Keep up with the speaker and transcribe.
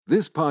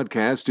This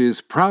podcast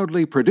is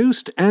proudly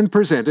produced and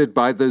presented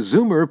by the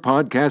Zoomer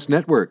Podcast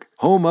Network,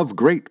 home of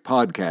great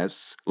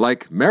podcasts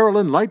like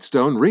Marilyn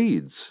Lightstone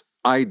Reads,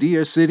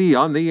 Idea City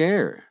on the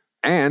Air,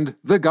 and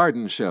The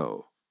Garden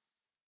Show.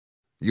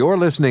 You're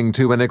listening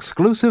to an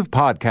exclusive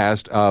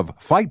podcast of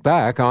Fight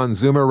Back on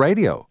Zoomer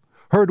Radio,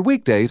 heard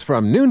weekdays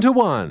from noon to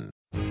 1.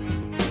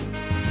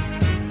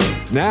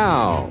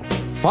 Now,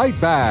 Fight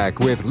Back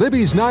with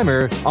Libby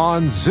Znaimer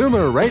on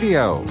Zoomer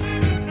Radio.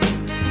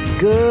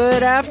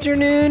 Good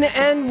afternoon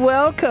and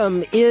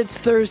welcome. It's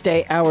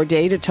Thursday, our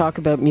day to talk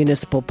about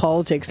municipal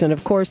politics. And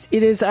of course,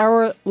 it is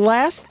our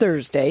last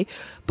Thursday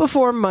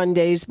before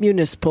Monday's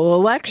municipal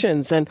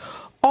elections. And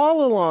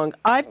all along,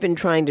 I've been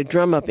trying to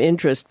drum up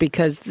interest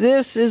because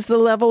this is the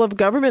level of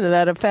government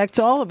that affects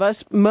all of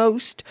us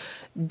most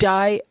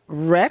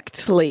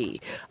directly.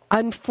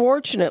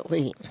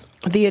 Unfortunately,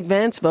 the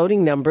advance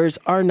voting numbers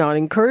are not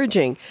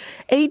encouraging.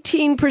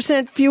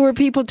 18% fewer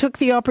people took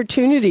the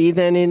opportunity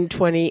than in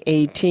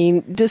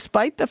 2018,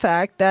 despite the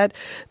fact that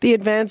the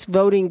advance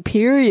voting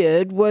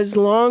period was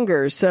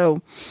longer.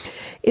 So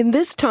in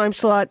this time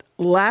slot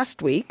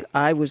last week,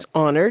 I was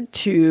honored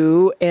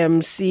to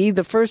MC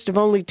the first of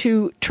only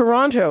two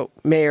Toronto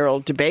mayoral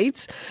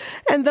debates.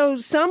 And though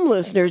some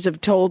listeners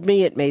have told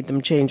me it made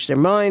them change their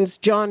minds,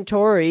 John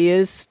Tory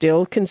is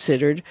still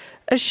considered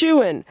a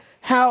shoo-in.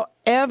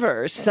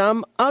 However,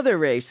 some other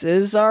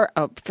races are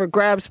up for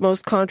grabs,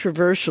 most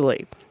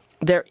controversially.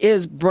 There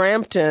is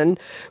Brampton,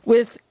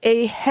 with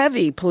a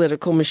heavy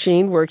political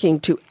machine working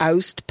to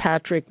oust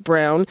Patrick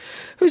Brown,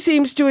 who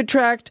seems to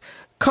attract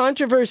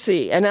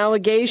controversy and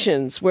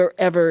allegations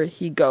wherever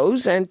he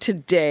goes. And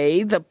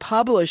today, the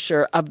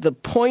publisher of The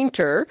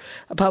Pointer,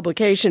 a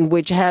publication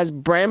which has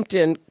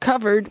Brampton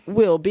covered,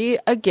 will be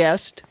a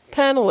guest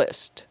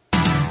panelist.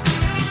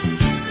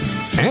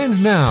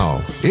 And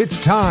now,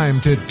 it's time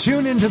to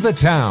tune into the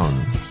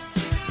town.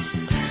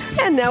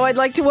 And now I'd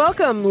like to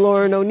welcome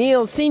Lauren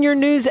O'Neill, Senior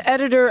News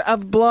Editor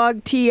of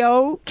Blog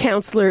TO,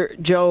 Councillor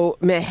Joe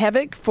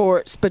Mihevc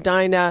for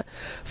Spadina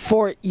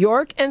Fort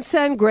York, and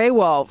San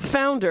Greywall,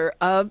 founder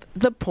of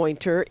The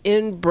Pointer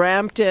in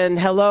Brampton.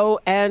 Hello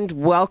and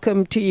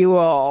welcome to you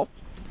all.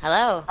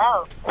 Hello.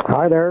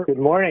 Hi there. Good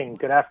morning.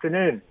 Good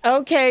afternoon.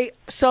 Okay,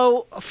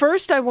 so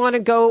first I want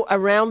to go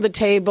around the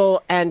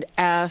table and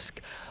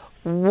ask,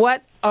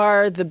 what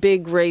are the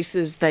big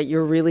races that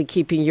you're really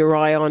keeping your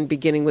eye on,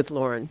 beginning with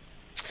Lauren?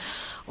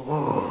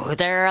 Oh,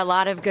 there are a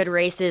lot of good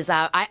races.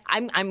 I'm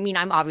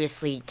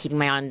obviously keeping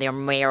my eye on their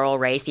mayoral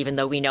race, even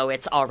though we know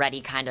it's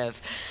already kind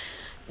of,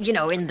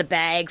 in the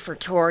bag for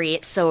Tory,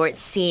 so it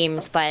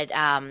seems. But,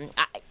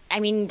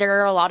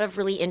 there are a lot of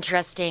really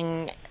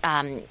interesting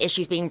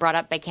issues being brought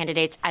up by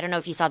candidates. I don't know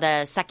if you saw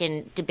the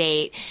second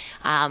debate.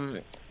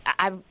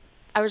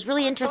 I was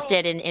really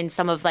interested in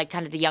some of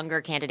kind of the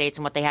younger candidates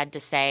and what they had to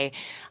say.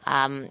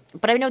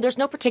 But I know there's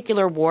no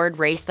particular ward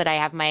race that I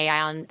have my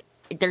eye on.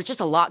 There's just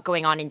a lot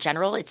going on in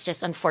general. It's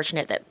just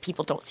unfortunate that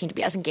people don't seem to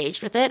be as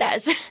engaged with it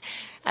as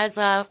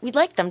we'd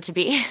like them to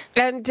be.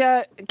 And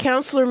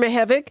Councillor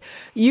Mihevc,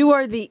 you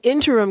are the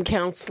interim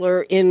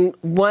councillor in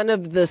one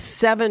of the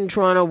 7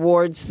 Toronto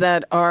wards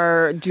that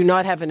do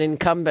not have an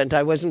incumbent.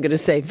 I wasn't going to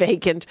say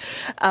vacant.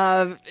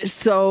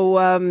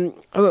 So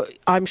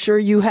I'm sure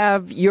you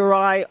have your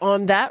eye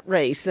on that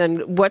race.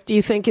 And what do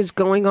you think is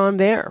going on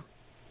there?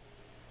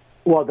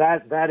 Well,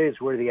 that is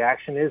where the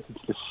action is.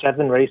 It's the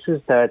 7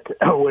 races that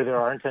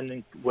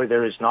where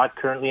there is not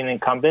currently an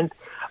incumbent.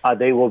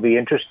 They will be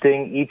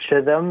interesting. Each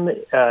of them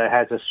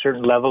has a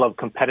certain level of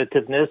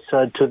competitiveness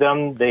to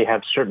them. They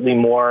have certainly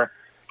more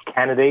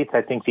candidates.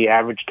 I think the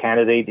average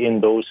candidate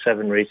in those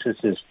 7 races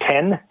is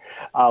 10,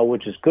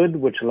 which is good,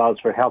 which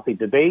allows for healthy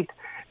debate.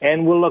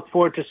 And we'll look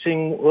forward to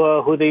seeing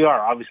who they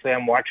are. Obviously,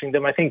 I'm watching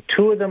them. I think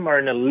 2 of them are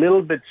in a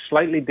little bit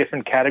slightly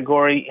different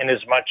category in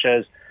as much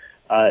as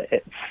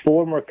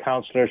former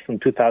councillors from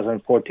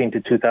 2014 to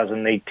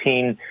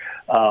 2018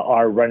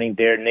 are running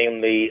there,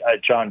 namely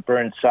John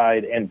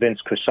Burnside and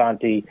Vince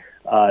Crisanti.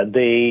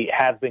 They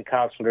have been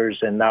councillors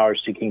and now are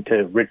seeking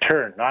to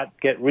return, not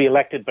get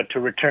reelected, but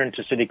to return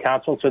to city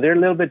council. So they're a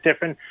little bit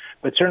different,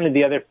 but certainly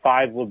the other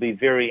 5 will be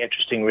very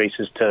interesting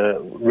races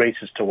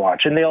to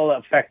watch. And they'll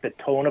affect the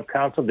tone of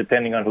council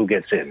depending on who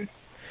gets in.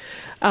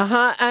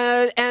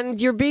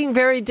 And you're being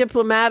very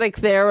diplomatic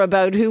there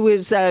about who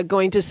is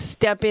going to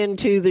step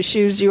into the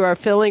shoes you are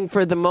filling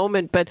for the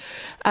moment. But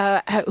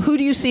who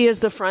do you see as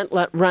the front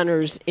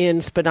runners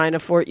in Spadina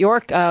Fort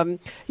York,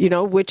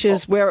 which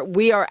is where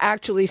we are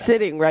actually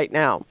sitting right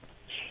now?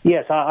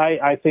 Yes,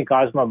 I think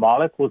Ozma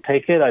Malik will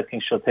take it. I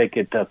think she'll take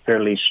it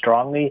fairly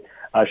strongly.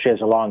 She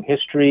has a long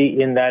history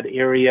in that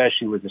area.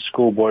 She was a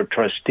school board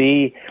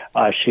trustee.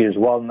 She is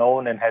well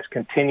known and has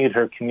continued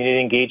her community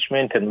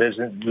engagement and lives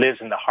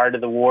in the heart of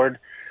the ward.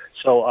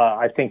 So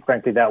I think,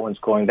 frankly, that one's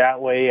going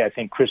that way. I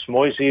think Chris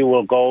Moisey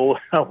will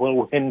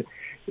win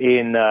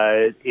in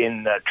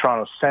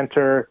Toronto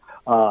Centre.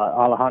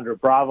 Alejandro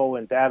Bravo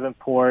in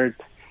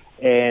Davenport.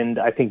 And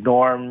I think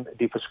Norm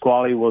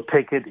DePasquale will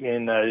take it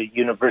in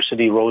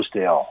University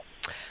Rosedale.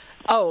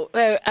 Oh,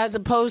 as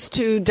opposed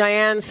to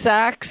Diane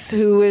Sachs,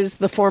 who is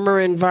the former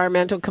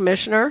environmental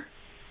commissioner?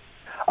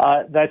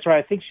 That's right.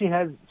 I think she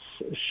has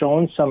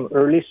shown some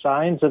early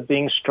signs of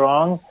being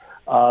strong,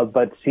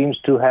 but seems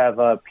to have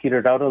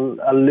petered out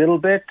a little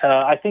bit.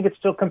 I think it's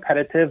still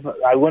competitive.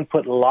 I wouldn't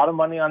put a lot of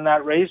money on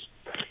that race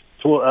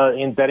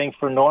in betting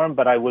for Norm,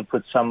 but I would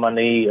put some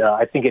money.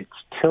 I think it's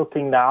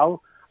tilting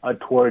now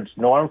towards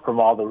Norm from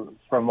all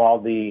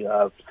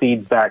the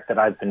feedback that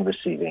I've been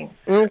receiving.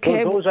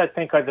 Okay. So those I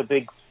think are the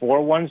big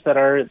four ones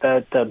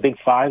big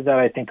five that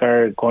I think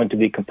are going to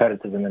be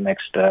competitive in the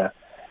next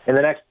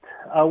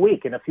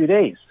week, in a few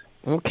days.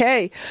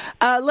 Okay.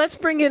 Let's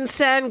bring in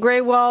San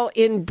Graywall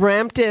in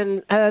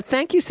Brampton.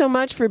 Thank you so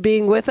much for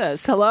being with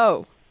us.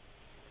 Hello.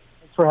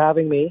 Thanks for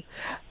having me.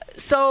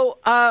 So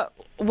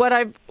what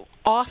I've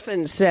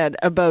often said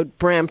about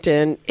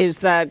Brampton is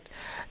that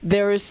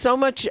there is so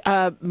much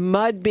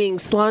mud being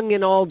slung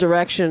in all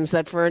directions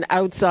that for an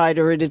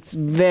outsider it's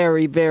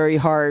very, very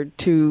hard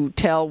to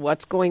tell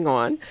what's going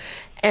on.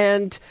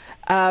 And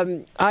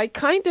I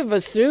kind of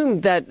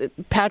assumed that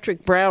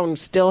Patrick Brown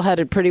still had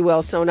it pretty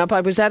well sewn up.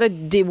 I was at a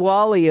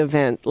Diwali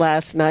event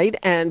last night,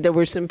 and there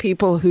were some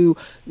people who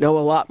know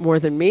a lot more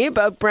than me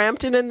about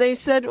Brampton, and they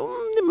said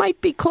it might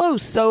be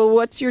close. So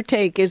what's your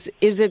take? Is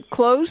it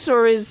close,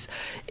 or is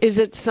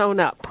it sewn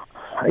up?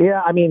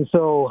 Yeah, I mean,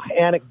 so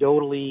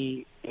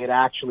anecdotally, it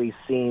actually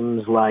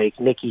seems like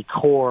Nikki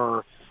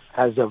Kaur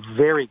has a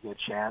very good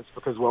chance,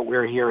 because what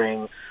we're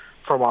hearing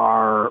from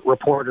our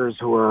reporters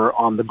who are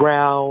on the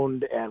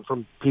ground and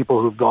from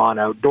people who've gone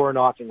out door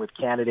knocking with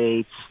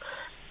candidates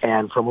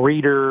and from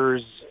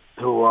readers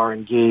who are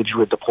engaged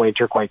with the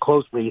pointer quite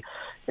closely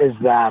is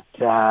that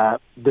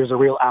there's a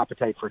real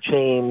appetite for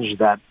change,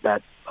 that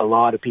a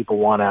lot of people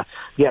want to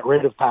get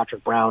rid of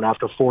Patrick Brown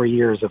after 4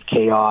 years of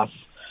chaos.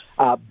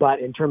 But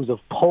in terms of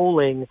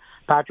polling,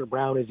 Patrick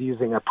Brown is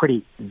using a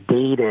pretty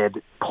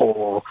dated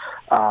poll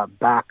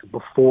back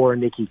before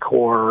Nikki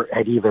Kaur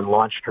had even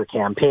launched her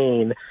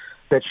campaign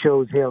that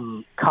shows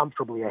him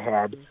comfortably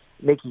ahead.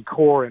 Nikki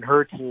Kaur and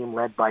her team,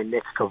 led by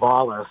Nick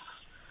Kavalis,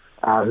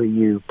 who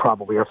you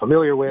probably are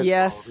familiar with.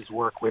 Yes. His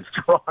work with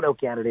Toronto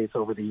candidates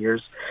over the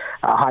years,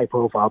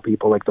 high-profile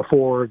people like the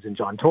Fords and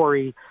John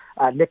Tory.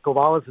 Nick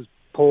Kavalis'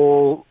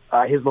 poll,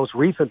 his most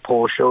recent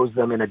poll, shows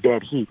them in a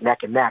dead heat, neck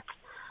and neck.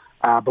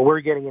 But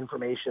we're getting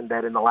information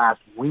that in the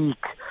last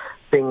week,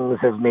 things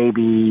have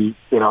maybe,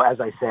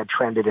 as I said,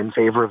 trended in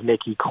favor of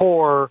Nikki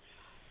Kaur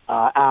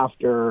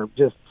after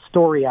just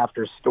story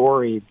after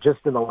story just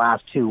in the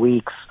last 2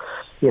 weeks.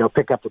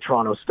 Pick up the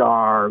Toronto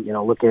Star,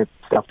 look at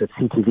stuff that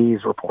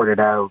CTV's reported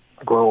out,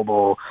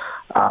 Global,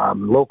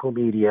 local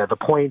media, The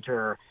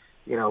Pointer,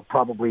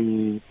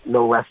 probably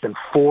no less than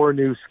 4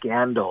 new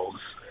scandals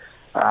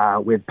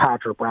with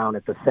Patrick Brown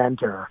at the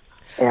center.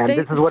 And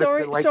this is what it's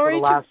been like for the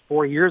last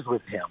 4 years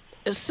with him.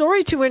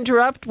 Sorry to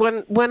interrupt.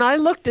 When I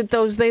looked at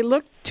those, they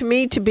looked to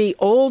me to be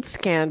old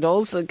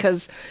scandals,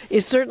 because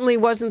it certainly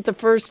wasn't the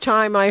first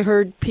time I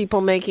heard people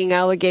making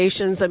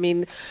allegations. I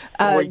mean,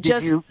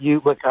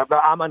 look,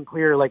 I'm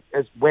unclear.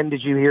 When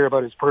did you hear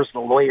about his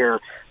personal lawyer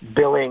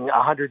billing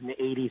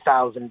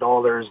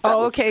 $180,000?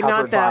 Oh, okay,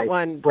 not that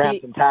one.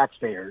 Brampton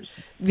taxpayers.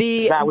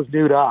 That was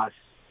new to us.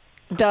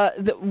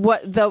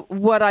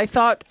 What I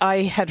thought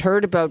I had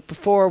heard about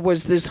before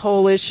was this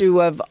whole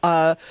issue of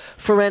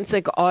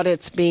forensic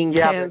audits being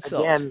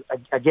canceled.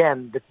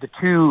 Again, the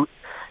two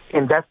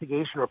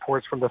investigation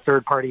reports from the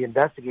third-party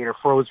investigator,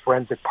 Froze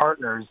Forensic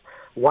Partners,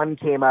 one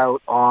came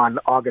out on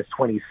August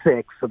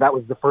 26th, so that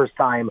was the first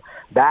time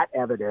that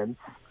evidence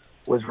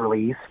was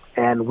released,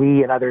 and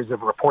we and others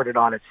have reported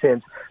on it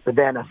since. But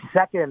then a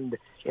second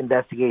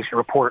investigation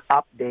report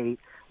update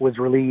was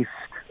released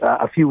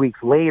a few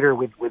weeks later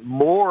with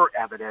more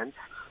evidence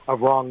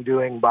of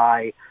wrongdoing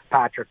by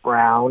Patrick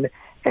Brown.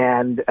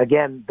 And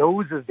again,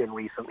 those have been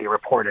recently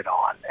reported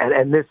on.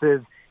 And this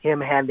is him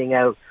handing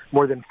out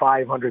more than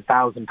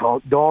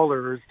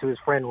 $500,000 to his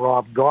friend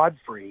Rob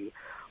Godfrey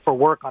for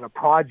work on a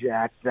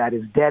project that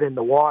is dead in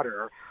the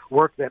water,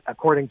 work that,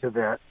 according to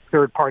the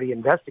third-party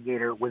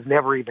investigator, was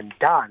never even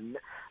done.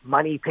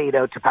 Money paid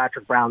out to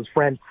Patrick Brown's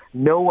friend.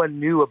 No one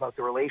knew about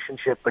the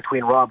relationship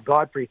between Rob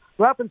Godfrey,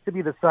 who happens to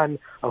be the son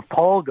of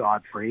Paul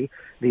Godfrey,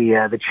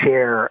 the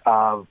chair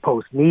of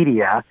Post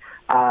Media.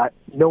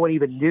 No one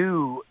even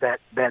knew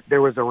that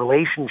there was a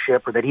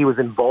relationship, or that he was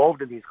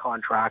involved in these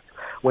contracts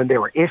when they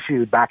were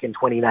issued back in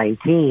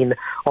 2019.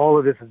 All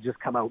of this has just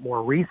come out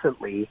more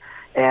recently.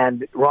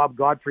 And Rob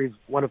Godfrey's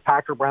one of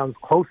Patrick Brown's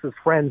closest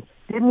friends.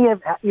 Didn't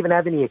even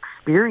have any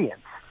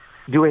experience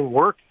doing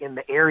work in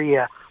the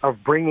area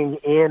of bringing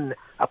in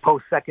a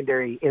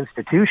post-secondary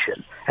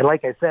institution. And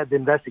like I said, the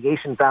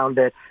investigation found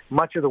that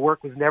much of the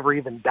work was never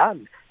even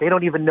done. They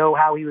don't even know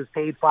how he was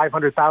paid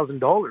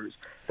 $500,000.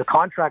 The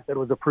contract that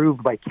was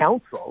approved by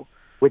council,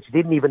 which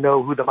didn't even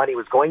know who the money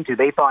was going to,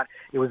 they thought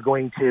it was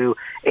going to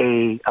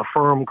a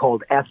firm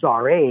called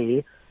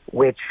SRA,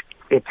 which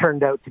it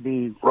turned out to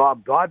be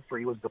Rob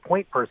Godfrey was the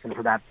point person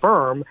for that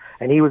firm,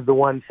 and he was the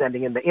one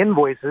sending in the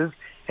invoices,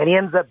 and he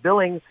ends up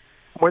billing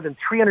more than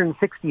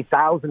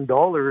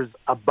 $360,000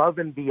 above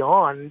and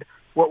beyond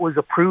what was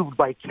approved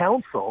by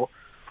council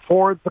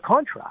for the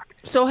contract.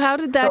 So how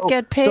did that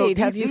get paid?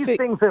 So these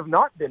things have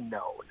not been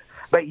known.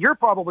 But you're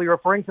probably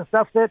referring to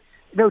stuff that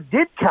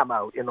did come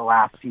out in the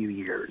last few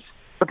years.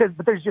 But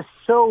there's just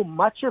so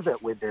much of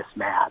it with this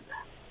man.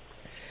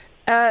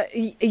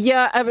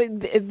 Yeah, I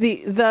mean,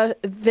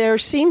 there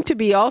seem to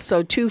be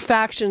also two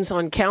factions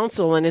on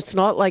council, and it's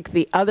not like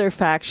the other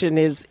faction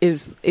is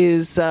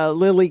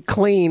lily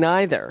clean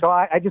either. So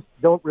I just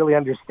don't really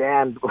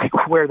understand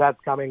where that's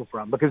coming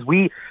from, because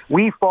we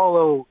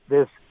follow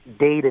this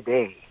day to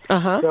day.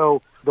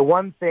 So the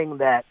one thing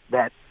that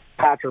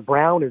Patrick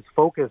Brown is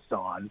focused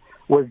on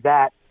was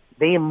that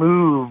they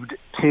moved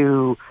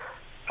to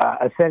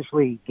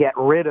essentially get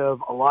rid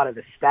of a lot of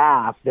the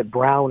staff that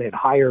Brown had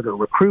hired or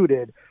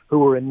recruited, who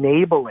were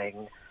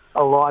enabling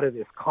a lot of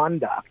this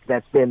conduct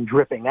that's been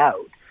dripping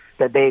out,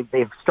 that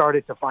they've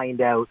started to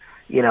find out,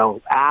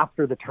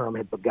 after the term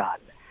had begun,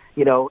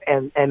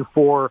 and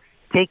for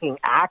taking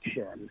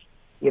action,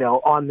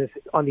 on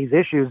these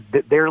issues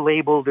that they're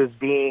labeled as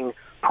being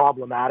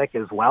problematic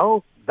as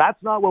well.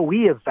 That's not what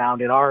we have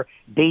found in our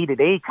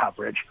day-to-day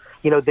coverage.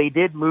 They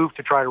did move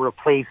to try to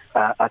replace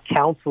a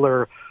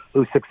counselor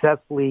who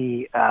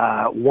successfully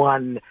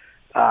won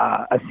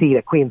a seat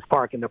at Queen's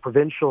Park in the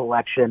provincial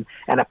election,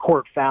 and a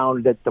court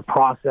found that the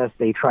process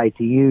they tried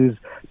to use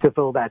to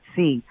fill that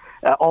seat,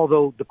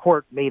 although the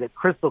court made it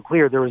crystal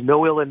clear there was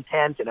no ill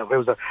intent, and it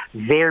was a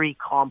very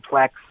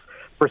complex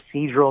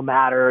procedural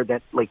matter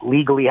that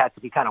legally had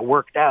to be kind of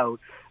worked out,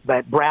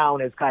 but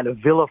Brown has kind of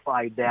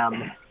vilified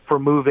them for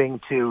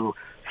moving to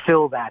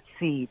fill that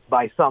seat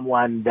by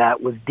someone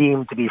that was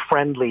deemed to be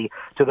friendly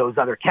to those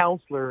other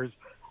counselors.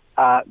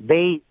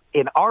 They,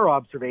 in our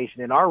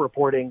observation, in our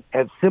reporting,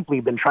 have simply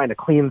been trying to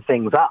clean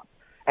things up.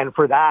 And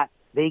for that,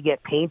 they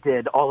get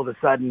painted all of a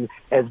sudden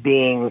as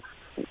being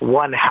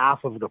one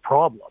half of the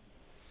problem.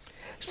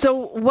 So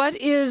what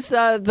is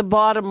the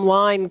bottom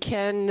line?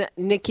 Can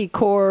Nikki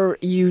Kaur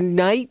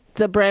unite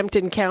the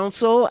Brampton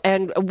Council?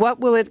 And what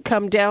will it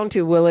come down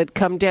to? Will it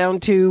come down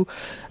to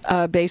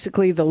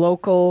basically the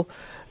local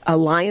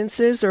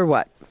alliances, or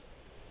what?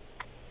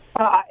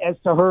 As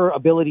to her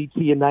ability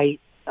to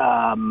unite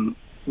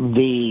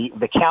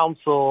the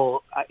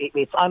council,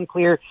 it's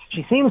unclear.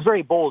 She seems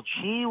very bold.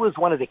 She was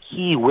one of the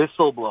key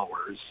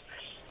whistleblowers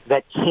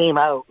that came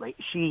out.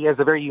 She has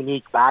a very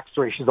unique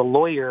backstory. She's a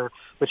lawyer,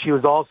 but she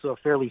was also a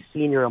fairly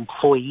senior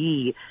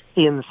employee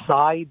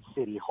inside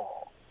City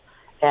Hall.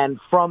 And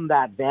from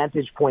that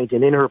vantage point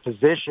and in her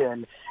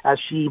position, as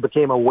she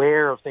became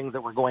aware of things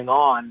that were going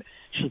on,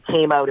 she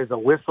came out as a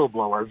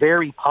whistleblower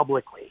very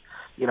publicly.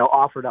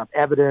 Offered up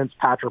evidence.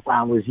 Patrick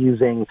Brown was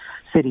using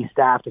city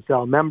staff to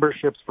sell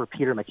memberships for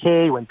Peter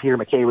MacKay when Peter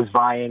MacKay was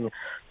vying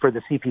for the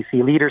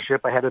CPC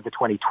leadership ahead of the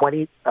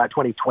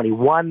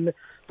 2021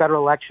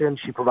 federal election.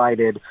 She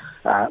provided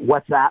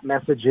WhatsApp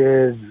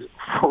messages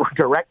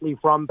directly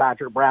from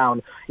Patrick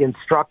Brown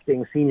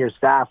instructing senior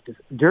staff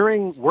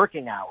during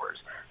working hours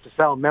to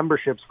sell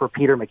memberships for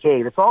Peter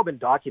MacKay. It's all been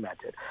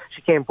documented.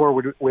 She came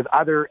forward with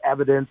other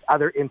evidence,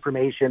 other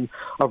information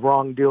of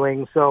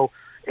wrongdoing. So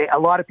a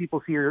lot of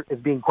people see her as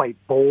being quite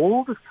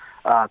bold,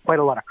 quite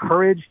a lot of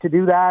courage to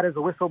do that as a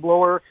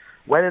whistleblower.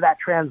 Whether that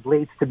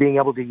translates to being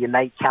able to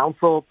unite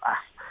council,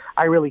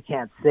 I really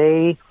can't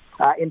say.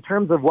 In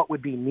terms of what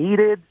would be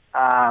needed,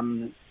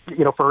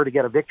 for her to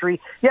get a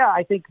victory,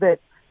 I think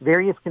that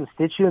various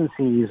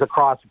constituencies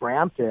across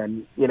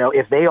Brampton,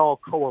 if they all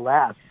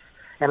coalesce,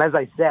 and as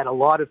I said, a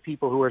lot of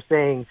people who are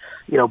saying,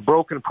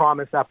 broken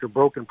promise after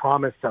broken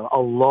promise to a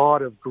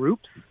lot of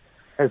groups,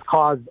 has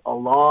caused a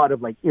lot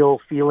of ill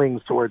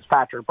feelings towards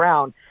Patrick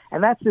Brown,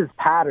 and that's his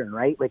pattern,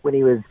 right? When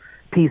he was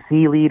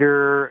PC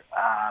leader,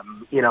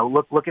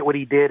 look at what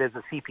he did as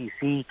a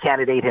CPC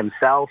candidate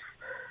himself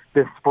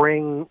this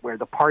spring, where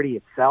the party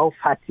itself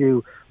had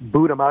to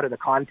boot him out of the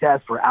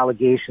contest for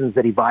allegations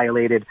that he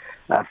violated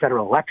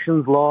federal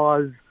elections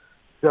laws.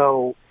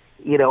 So,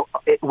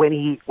 when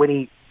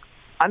he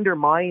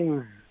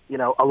undermines,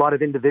 a lot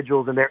of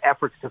individuals in their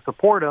efforts to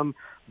support him,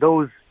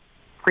 those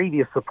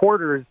previous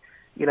supporters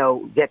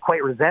get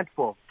quite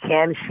resentful.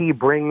 Can she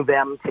bring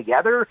them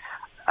together?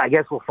 I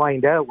guess we'll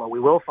find out. Well, we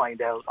will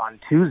find out on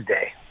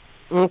Tuesday.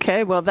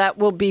 Okay, well, that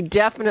will be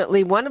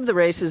definitely one of the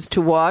races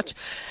to watch.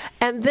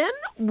 And then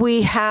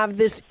we have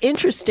this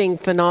interesting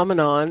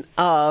phenomenon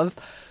of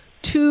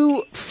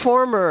two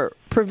former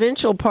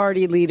provincial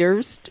party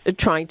leaders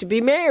trying to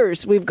be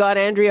mayors. We've got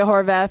Andrea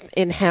Horwath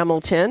in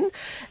Hamilton,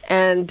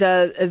 and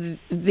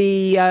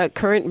the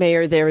current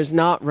mayor there is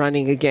not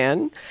running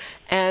again.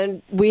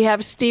 And we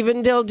have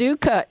Stephen Del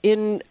Duca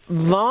in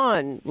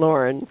Vaughan,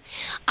 Lauren.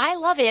 I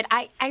love it.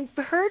 I've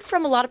heard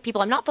from a lot of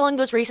people, I'm not following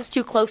those races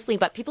too closely,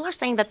 but people are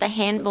saying that the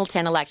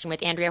Hamilton election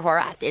with Andrea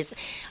Horwath is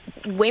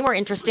way more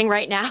interesting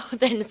right now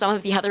than some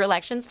of the other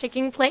elections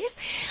taking place.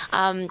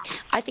 I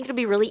think it'll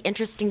be really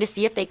interesting to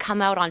see if they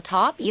come out on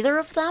top, either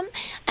of them.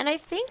 And I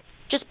think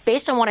just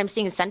based on what I'm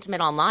seeing in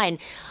sentiment online,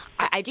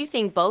 I do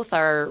think both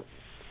are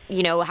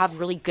have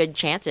really good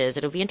chances.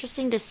 It'll be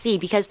interesting to see,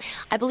 because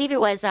I believe it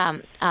was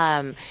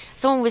someone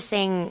was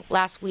saying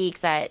last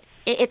week that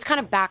it's kind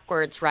of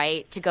backwards,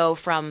 right, to go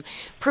from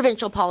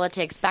provincial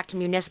politics back to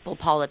municipal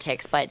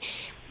politics. But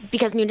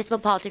because municipal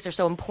politics are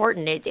so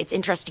important, it's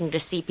interesting to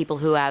see people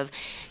who have,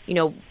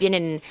 been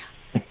in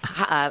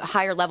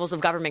higher levels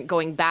of government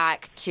going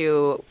back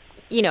to,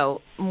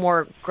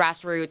 more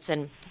grassroots,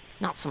 and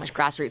not so much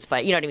grassroots,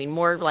 but you know what I mean,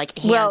 more like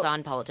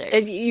hands-on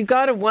politics. You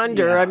got to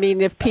wonder, I mean,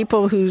 if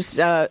people whose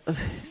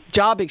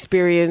job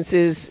experience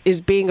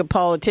is being a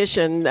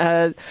politician,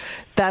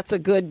 that's a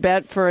good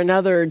bet for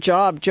another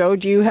job. Joe,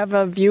 do you have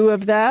a view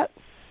of that?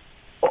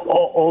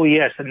 Oh,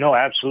 yes. No,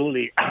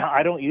 absolutely.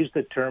 I don't use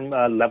the term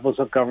levels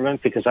of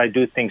government, because I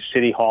do think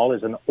City Hall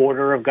is an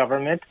order of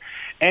government.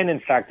 And in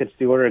fact, it's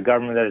the order of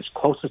government that is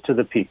closest to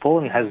the people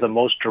and has the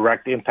most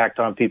direct impact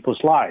on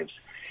people's lives.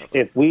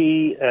 If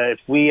we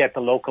at the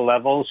local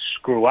level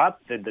screw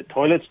up, then the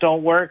toilets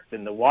don't work,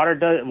 then the water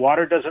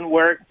doesn't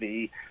work,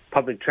 the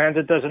public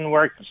transit doesn't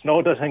work, the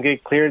snow doesn't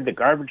get cleared, the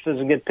garbage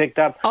doesn't get picked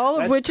up.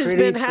 All of which has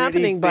been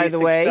happening, by the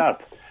way.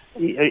 Stuff.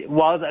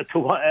 Well,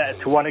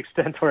 to one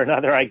extent or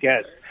another, I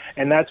guess.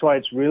 And that's why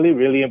it's really,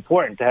 really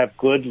important to have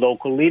good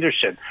local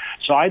leadership.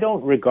 So I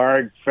don't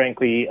regard,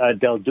 frankly,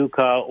 Del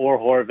Duca or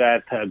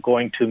Horwath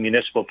going to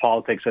municipal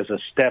politics as a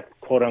step,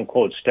 quote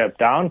unquote, step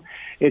down.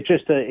 It's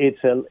just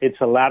it's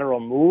a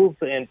lateral move,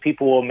 and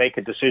people will make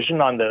a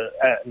decision on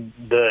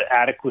the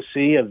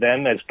adequacy of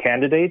them as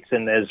candidates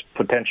and as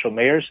potential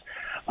mayors.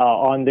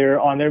 On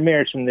their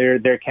merits and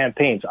their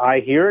campaigns.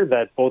 I hear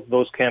that both of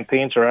those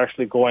campaigns are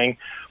actually going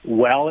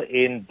well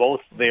in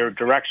both their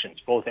directions,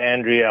 both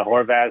Andrea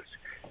Horwath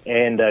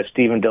and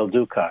Stephen Del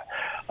Duca.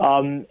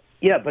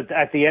 But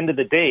at the end of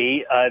the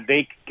day,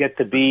 they get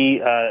to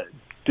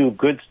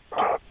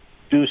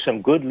do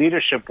some good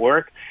leadership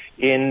work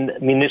in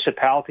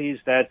municipalities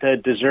that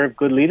deserve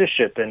good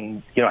leadership.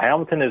 And,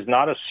 Hamilton is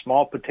not a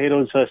small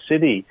potatoes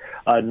city,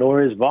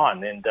 nor is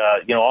Vaughan. And,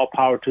 all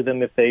power to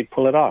them if they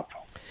pull it off.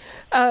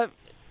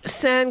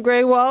 San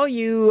Graywall,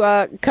 you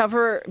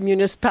cover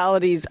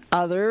municipalities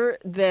other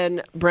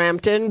than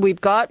Brampton. We've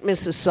got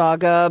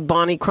Mississauga.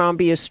 Bonnie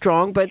Crombie is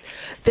strong, but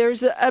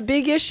there's a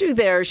big issue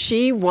there.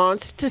 She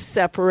wants to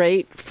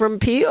separate from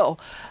Peel.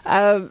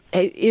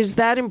 Is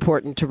that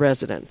important to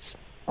residents?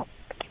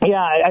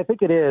 Yeah, I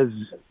think it is.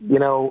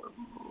 To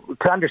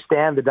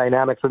understand the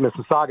dynamics of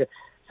Mississauga.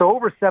 So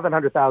over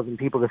 700,000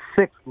 people, the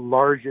sixth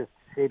largest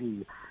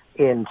city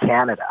in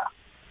Canada.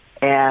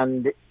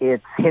 And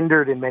it's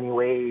hindered in many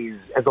ways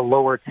as a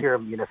lower tier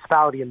of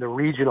municipality in the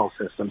regional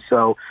system.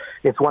 So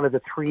it's one of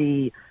the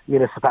three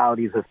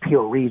municipalities of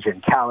Peel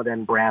Region,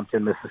 Caledon,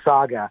 Brampton,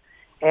 Mississauga.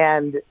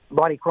 And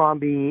Bonnie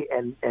Crombie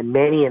and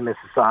many in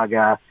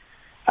Mississauga,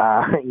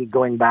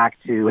 going back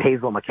to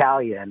Hazel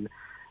McCallion,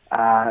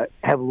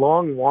 have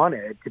long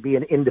wanted to be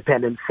an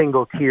independent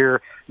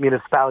single-tier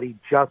municipality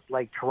just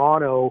like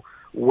Toronto,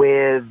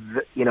 with,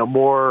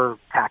 more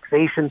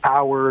taxation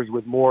powers,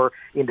 with more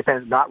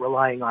independent, not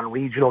relying on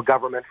regional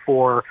government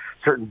for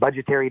certain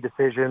budgetary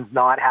decisions,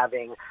 not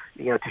having,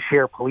 to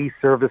share police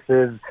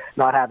services,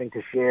 not having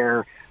to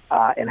share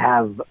and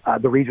have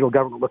the regional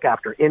government look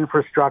after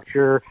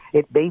infrastructure.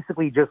 It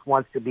basically just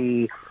wants to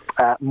be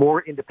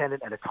more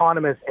independent and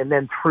autonomous. And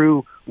then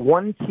through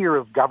one tier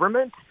of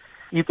government,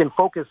 you can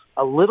focus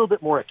a little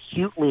bit more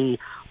acutely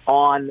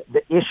on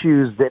the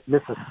issues that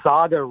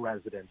Mississauga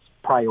residents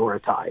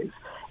prioritize.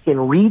 In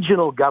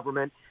regional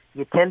government,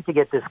 you tend to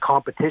get this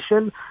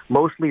competition.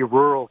 Mostly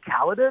rural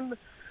Caledon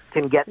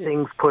can get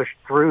things pushed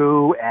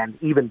through, and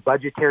even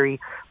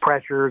budgetary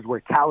pressures where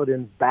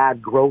Caledon's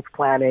bad growth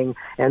planning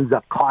ends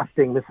up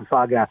costing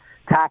Mississauga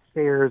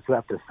taxpayers who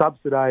have to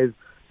subsidize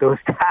those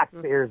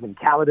taxpayers in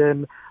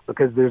Caledon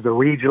because there's a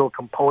regional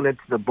component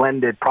to the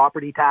blended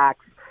property tax.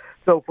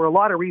 So for a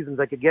lot of reasons,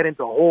 I could get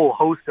into a whole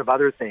host of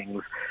other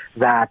things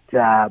that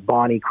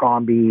Bonnie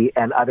Crombie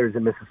and others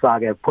in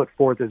Mississauga have put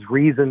forth as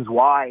reasons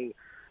why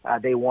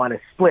they want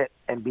to split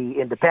and be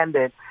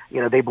independent.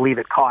 They believe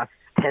it costs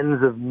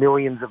tens of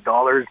millions of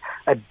dollars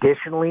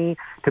additionally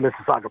to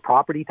Mississauga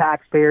property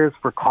taxpayers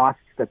for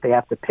costs that they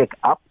have to pick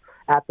up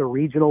at the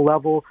regional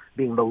level,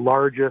 being the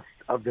largest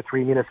of the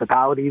three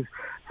municipalities.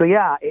 So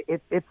yeah,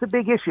 it's a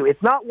big issue.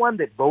 It's not one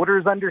that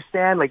voters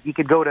understand. Like, you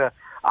could go to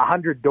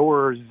 100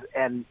 doors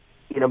and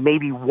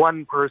maybe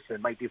one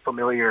person might be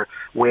familiar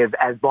with,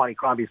 as Bonnie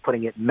Crombie's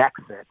putting it,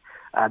 Mexit,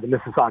 the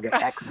Mississauga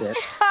exit.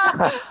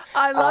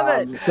 I love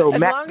it. So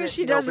as long as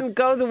she doesn't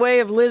go the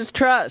way of Liz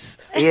Truss.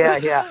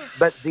 Yeah.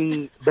 But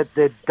the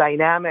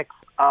dynamics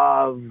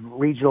of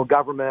regional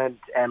government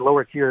and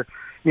lower tier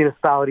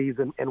municipalities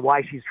and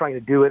why she's trying to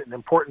do it and the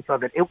importance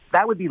of it,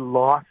 that would be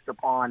lost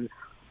upon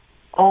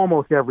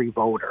almost every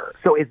voter.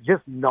 So it's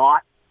just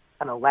not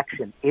an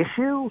election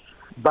issue,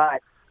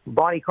 but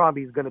Bonnie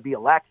Crombie is going to be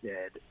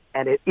elected.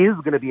 And it is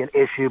going to be an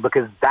issue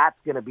because that's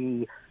going to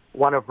be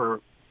one of her,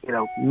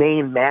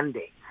 main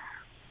mandates.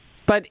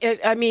 But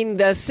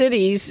the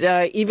cities,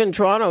 even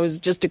Toronto, is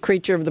just a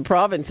creature of the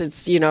province.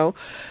 It's,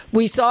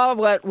 we saw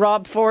what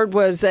Doug Ford,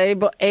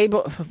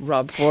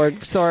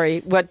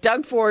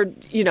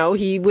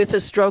 he, with a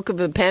stroke of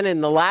a pen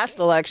in the last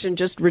election,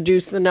 just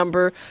reduced the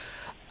number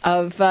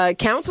of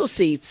council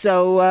seats.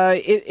 So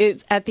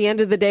it's at the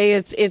end of the day,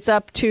 it's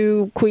up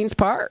to Queen's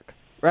Park,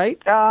 right?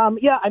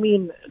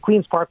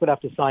 Queen's Park would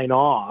have to sign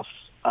off.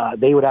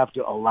 They would have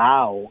to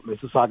allow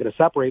Mississauga to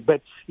separate.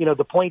 But,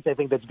 the point I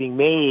think that's being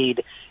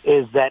made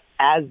is that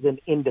as an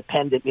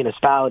independent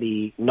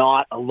municipality,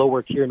 not a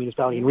lower tier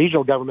municipality in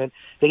regional government,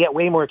 they get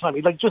way more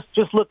autonomy. Like,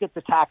 just look at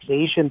the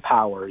taxation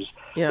powers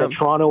that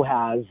Toronto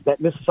has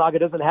that Mississauga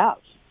doesn't have.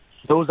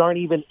 Those aren't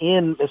even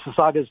in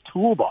Mississauga's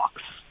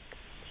toolbox.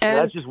 And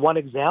that's just one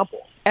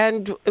example.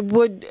 And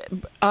what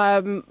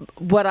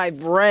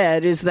I've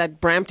read is that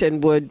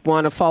Brampton would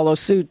want to follow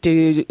suit.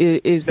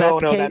 Is that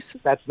the case?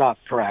 That's not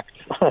correct.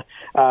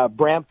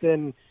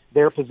 Brampton,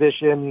 their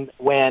position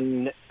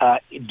when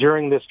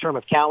during this term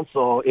of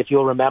council, if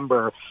you'll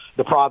remember,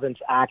 the province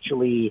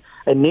actually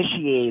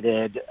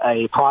initiated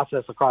a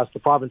process across the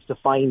province to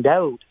find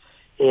out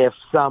if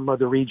some of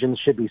the regions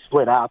should be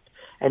split up.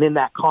 And in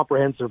that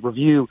comprehensive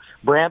review,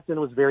 Brampton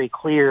was very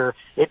clear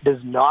it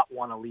does not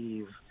want to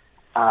leave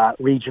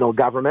regional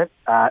government.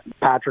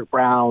 Patrick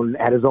Brown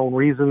had his own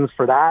reasons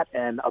for that,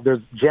 and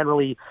there's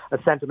generally a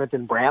sentiment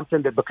in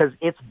Brampton that because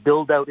its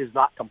build-out is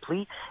not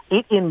complete,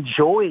 it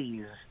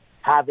enjoys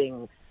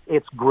having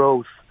its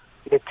growth.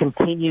 It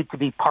continued to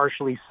be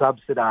partially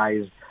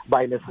subsidized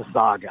by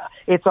Mississauga.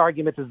 Its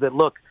argument is that,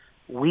 look,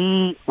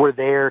 we were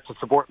there to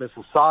support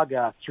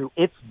Mississauga through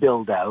its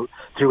build-out,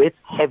 through its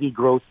heavy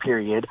growth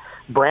period.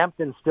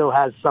 Brampton still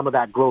has some of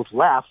that growth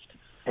left,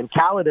 and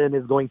Caledon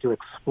is going to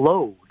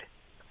explode.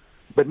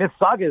 But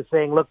Mississauga is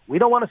saying, look, we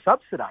don't want to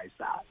subsidize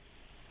that.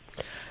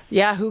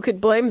 Yeah, who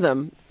could blame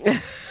them?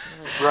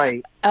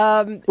 Right.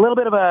 A little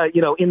bit of a,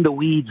 in the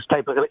weeds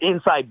type of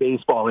inside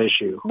baseball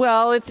issue.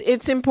 Well,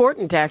 it's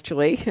important,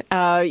 actually.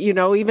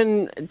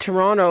 Even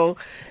Toronto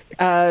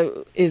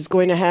is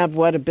going to have,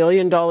 $1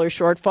 billion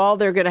shortfall.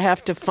 They're going to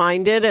have to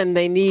find it, and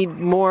they need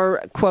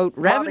more, quote,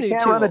 revenue tools. They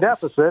tools. can't run a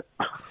deficit.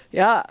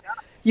 Yeah.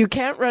 You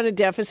can't run a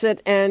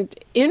deficit. And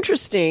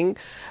interesting,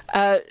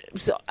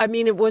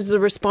 it was the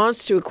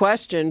response to a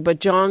question,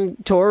 but John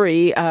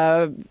Tory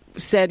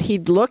said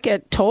he'd look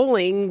at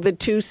tolling the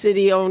two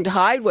city-owned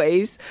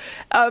highways,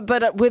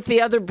 but with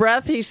the other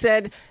breath, he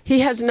said he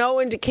has no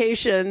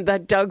indication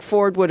that Doug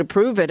Ford would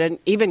approve it. And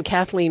even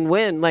Kathleen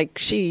Wynne,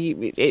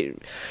 she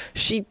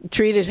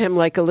treated him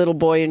like a little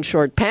boy in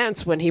short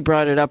pants when he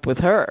brought it up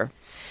with her.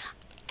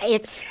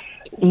 That's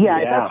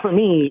for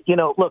me,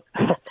 look,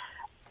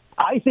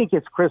 I think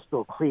it's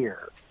crystal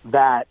clear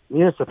that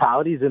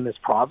municipalities in this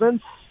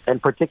province,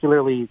 and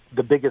particularly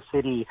the biggest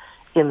city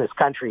in this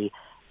country,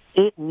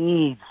 it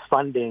needs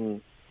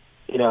funding,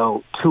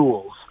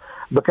 tools,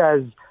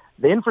 because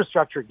the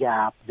infrastructure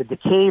gap, the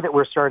decay that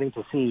we're starting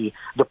to see,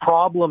 the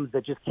problems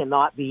that just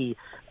cannot be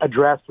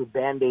addressed with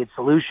Band-Aid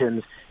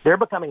solutions, they're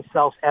becoming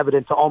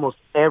self-evident to almost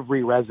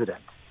every resident.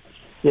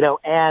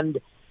 And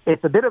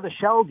it's a bit of a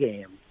shell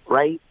game,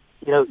 right?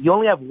 You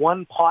only have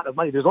one pot of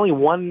money. There's only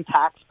one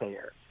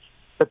taxpayer.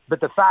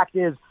 But the fact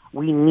is,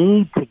 we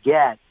need to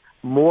get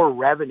more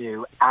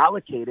revenue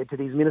allocated to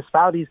these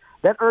municipalities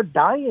that are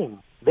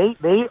dying.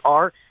 They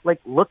are,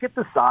 look at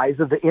the size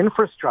of the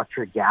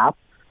infrastructure gap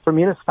for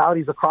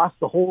municipalities across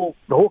the whole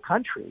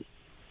country,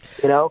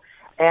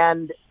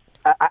 And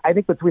I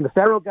think between the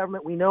federal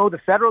government, we know the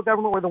federal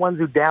government were the ones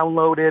who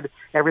downloaded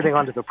everything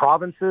onto the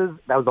provinces.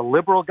 That was a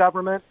Liberal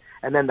government.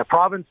 And then the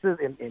provinces,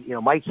 and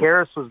Mike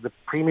Harris was the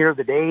premier of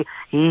the day.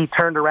 He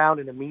turned around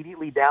and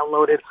immediately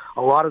downloaded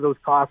a lot of those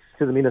costs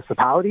to the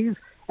municipalities.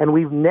 And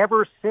we've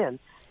never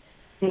since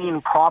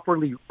seen proper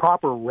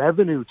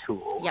revenue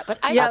tools. Yeah, but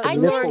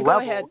go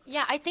ahead.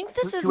 Yeah, I think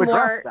this is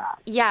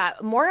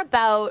more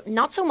about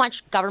not so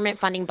much government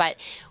funding, but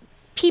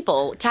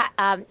people,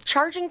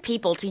 charging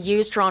people to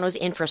use Toronto's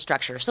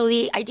infrastructure. So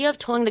the idea of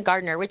tolling the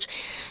Gardiner, which,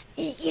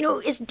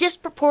 is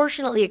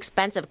disproportionately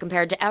expensive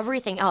compared to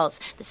everything else.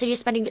 The city is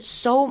spending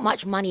so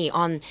much money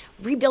on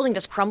rebuilding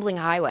this crumbling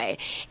highway.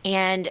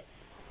 And,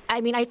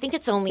 I think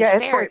it's only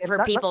fair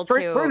for people to...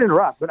 Sorry to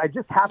interrupt, but I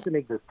just have to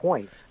make this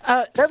point.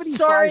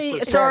 Sorry.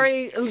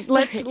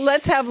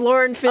 Let's have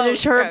Lauren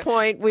finish her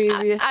point.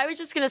 I was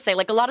just going to say,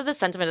 a lot of the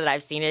sentiment that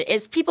I've seen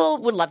is people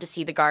would love to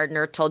see the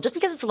Gardiner tolled, just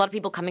because it's a lot of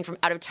people coming from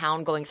out of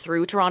town going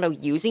through Toronto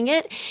using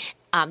it.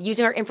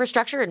 Using our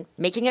infrastructure and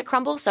making it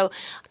crumble. So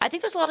I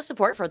think there's a lot of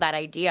support for that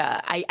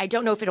idea. I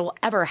don't know if it'll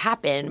ever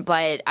happen,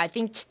 but I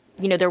think,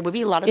 there would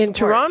be a lot of support.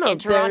 In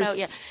Toronto,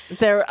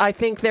 yeah. I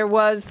think there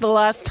was the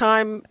last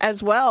time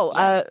as well.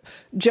 Yeah.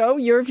 Joe,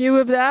 your view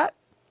of that?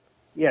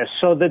 Yes,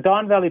 so the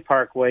Don Valley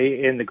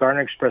Parkway and the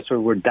Gardiner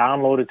Expressway were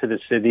downloaded to the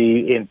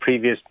city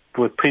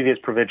with previous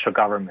provincial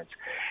governments.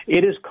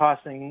 It is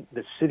costing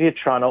the City of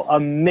Toronto a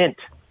mint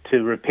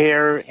to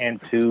repair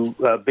and to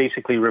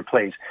basically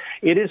replace.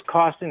 It is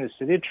costing the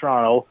City of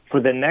Toronto for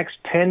the next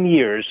 10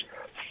 years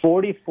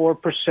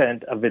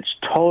 44% of its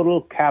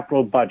total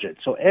capital budget.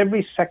 So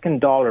every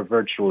second dollar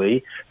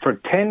virtually for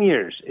 10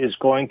 years is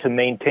going to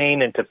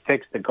maintain and to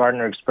fix the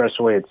Gardiner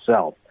Expressway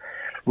itself.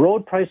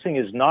 Road pricing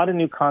is not a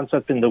new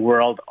concept in the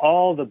world.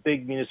 All the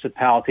big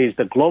municipalities,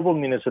 the global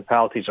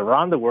municipalities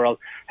around the world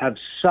have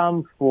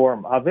some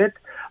form of it.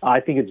 I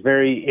think it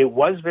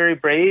was very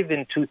brave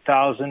in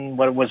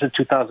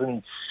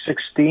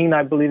 2016,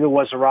 I believe it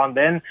was around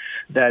then,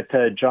 that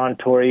John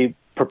Tory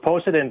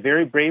proposed it and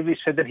very bravely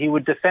said that he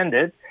would defend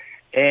it.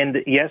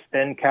 And yes,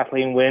 then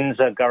Kathleen Wynne's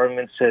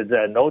government said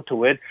no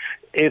to it.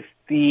 If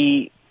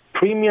the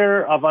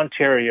Premier of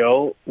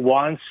Ontario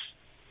wants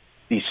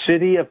the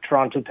City of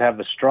Toronto to have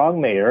a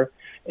strong mayor,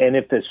 and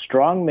if the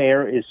strong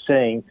mayor is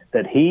saying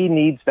that he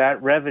needs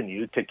that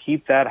revenue to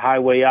keep that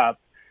highway up,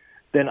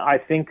 then I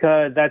think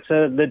that's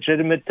a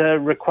legitimate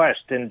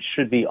request and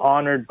should be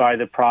honored by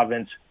the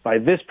province, by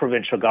this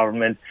provincial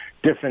government,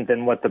 different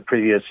than what the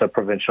previous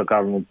provincial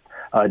government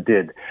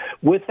did.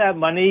 With that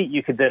money,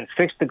 you could then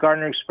fix the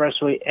Gardiner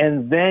Expressway,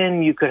 and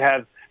then you could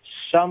have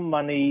some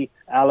money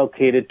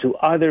allocated to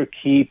other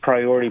key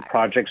priority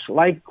projects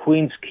like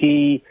Queens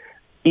Quay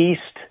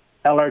East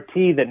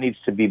LRT that needs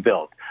to be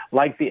built,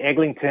 like the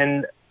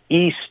Eglinton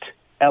East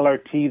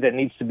LRT that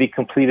needs to be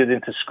completed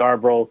into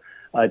Scarborough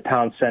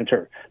town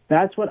center.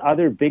 That's what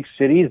other big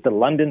cities, the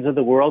Londons of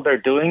the world, are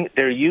doing.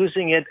 They're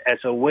using it as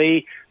a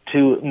way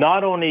to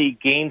not only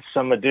gain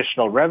some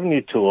additional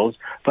revenue tools,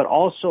 but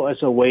also as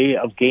a way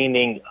of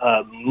gaining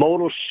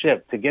modal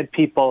shift to get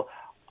people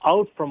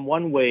out from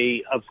one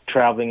way of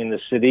traveling in the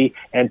city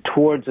and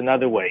towards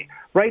another way.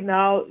 Right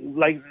now,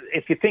 like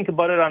if you think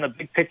about it on a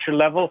big picture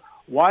level,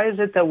 why is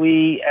it that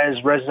we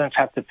as residents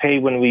have to pay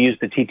when we use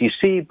the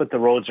TTC, but the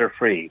roads are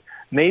free?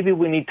 Maybe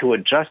we need to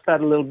adjust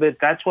that a little bit.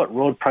 That's what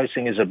road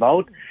pricing is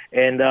about.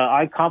 And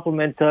I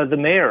compliment the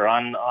mayor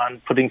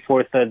on putting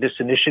forth this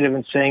initiative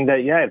and saying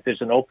that, yeah, if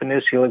there's an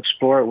openness, he'll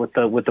explore it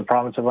with the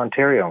province of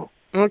Ontario.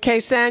 Okay,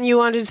 San, you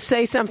wanted to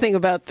say something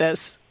about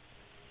this.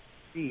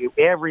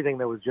 Everything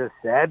that was just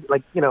said,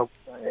 like,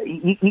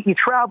 you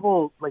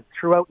travel like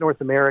throughout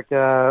North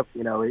America,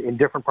 in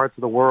different parts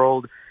of the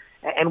world,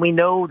 and we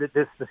know that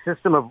the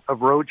system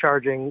of road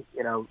charging,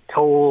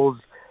 tolls,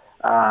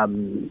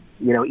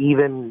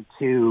 even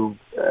to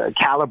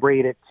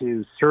calibrate it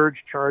to surge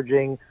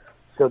charging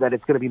so that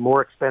it's going to be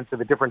more expensive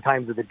at different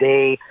times of the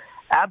day.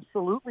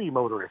 Absolutely,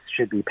 motorists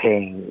should be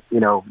paying,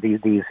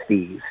 these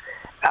fees.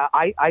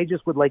 I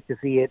just would like to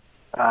see it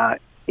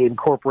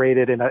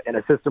incorporated in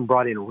a system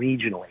brought in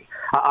regionally.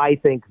 I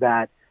think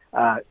that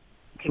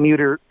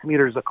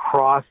commuters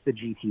across the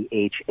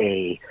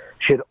GTHA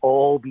should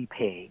all be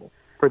paying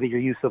for the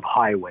use of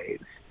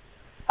highways.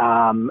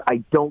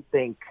 I don't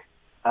think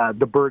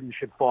the burden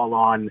should fall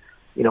on,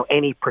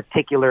 any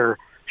particular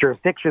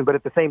jurisdiction, but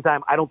at the same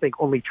time, I don't think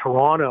only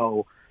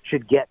Toronto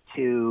should get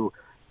to,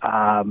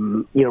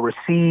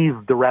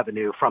 receive the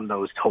revenue from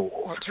those tolls.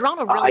 Well,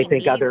 Toronto really I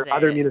think needs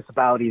other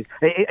municipalities,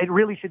 it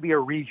really should be a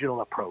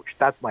regional approach.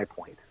 That's my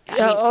point.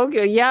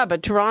 Okay, yeah,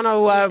 but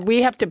Toronto,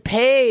 we have to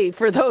pay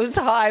for those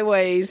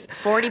highways.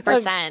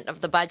 40%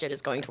 of the budget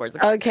is going towards the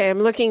government. Okay, I'm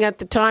looking at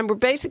the time. We're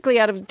basically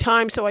out of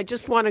time, so I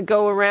just want to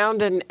go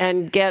around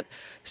and get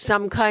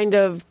some kind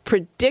of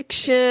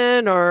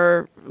prediction,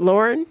 or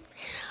Lauren?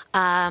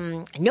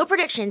 No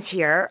predictions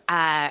here.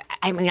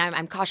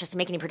 I'm cautious to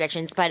make any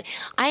predictions, but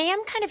I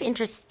am kind of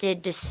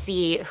interested to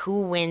see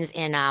who wins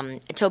in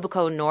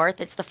Etobicoke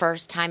North. It's the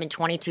first time in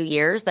 22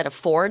 years that a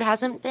Ford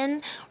hasn't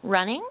been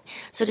running.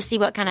 So to see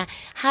what kind of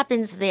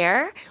happens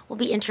there will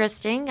be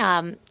interesting.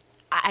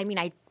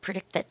 I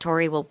predict that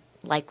Tory will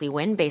likely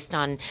win based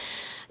on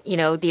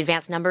the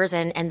advanced numbers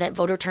and that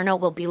voter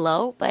turnout will be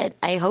low, but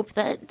I hope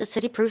that the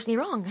city proves me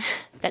wrong,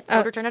 that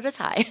voter turnout is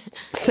high.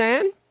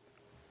 Sam?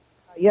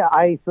 Yeah,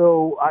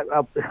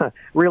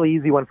 really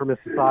easy one for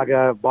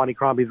Mississauga. Bonnie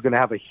Crombie is going to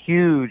have a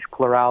huge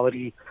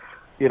plurality.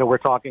 We're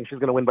talking she's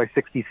going to win by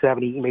 60,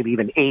 70, maybe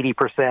even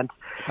 80%.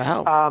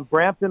 Wow.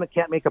 Brampton, I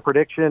can't make a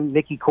prediction.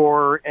 Nikki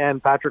Kaur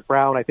and Patrick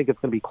Brown, I think it's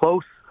going to be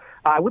close.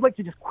 I would like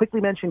to just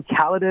quickly mention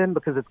Caledon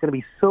because it's going to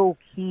be so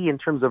key in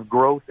terms of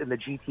growth in the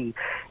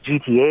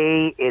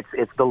GTA.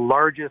 It's the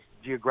largest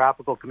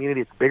geographical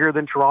community. It's bigger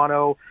than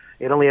Toronto.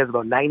 It only has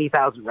about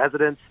 90,000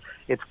 residents.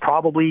 It's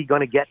probably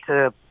going to get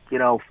to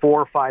 400,000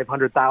 or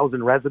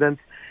 500,000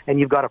 residents, and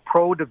you've got a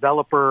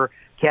pro-developer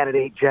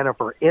candidate,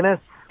 Jennifer Innes,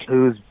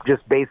 who's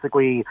just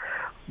basically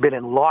been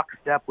in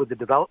lockstep with the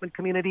development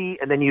community,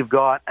 and then you've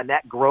got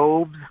Annette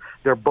Groves.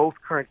 They're both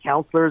current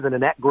councillors, and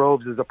Annette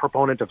Groves is a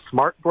proponent of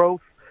smart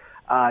growth.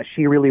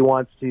 She really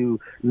wants to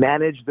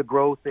manage the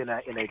growth in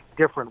a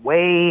different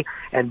way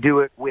and do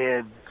it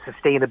with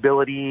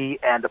sustainability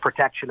and the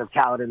protection of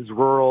Caledon's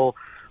rural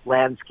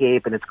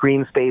landscape and its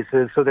green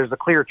spaces. So there's a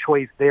clear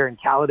choice there in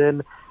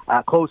Caledon.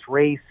 Close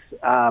race,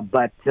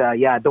 but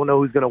I don't know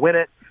who's going to win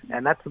it,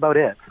 and that's about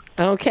it.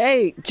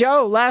 Okay.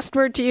 Joe, last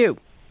word to you.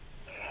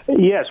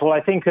 Yes, well, I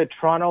think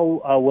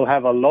Toronto will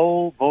have a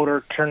low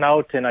voter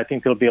turnout, and I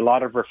think there'll be a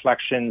lot of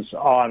reflections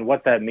on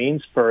what that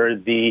means for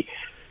the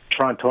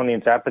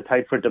Torontonians'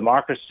 appetite for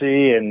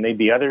democracy and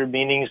maybe other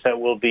meanings that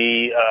will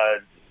be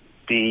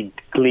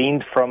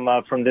gleaned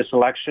from this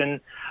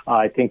election.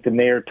 I think the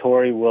Mayor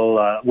Tory will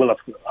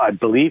I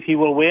believe he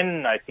will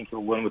win. I think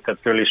he'll win with a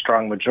fairly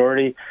strong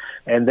majority.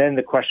 And then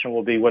the question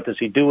will be, what does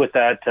he do with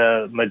that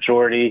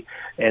majority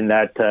and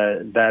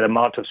that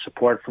amount of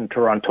support from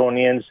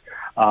Torontonians?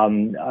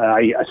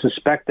 I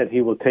suspect that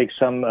he will take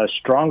some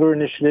stronger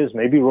initiatives.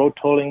 Maybe road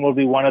tolling will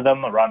be one of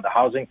them. Around the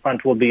housing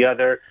front will be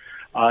other.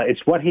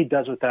 It's what he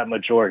does with that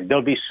majority.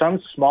 There'll be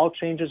some small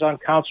changes on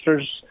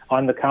councillors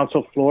on the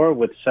council floor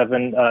with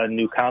 7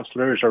 new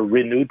councillors or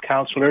renewed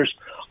councillors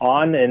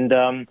on, and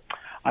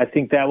I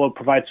think that will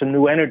provide some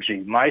new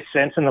energy. My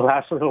sense in the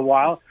last little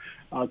while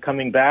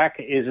coming back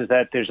is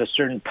that there's a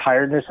certain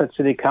tiredness at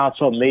City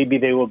Council. Maybe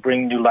they will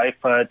bring new life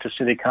to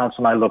City Council,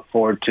 and I look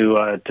forward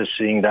to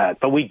seeing that.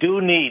 But we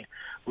do need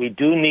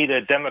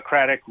a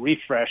democratic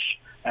refresh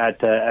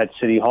at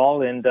City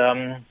Hall, and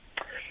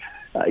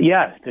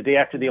the day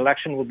after the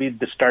election will be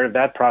the start of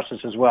that process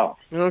as well.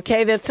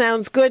 Okay, that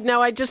sounds good.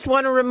 Now, I just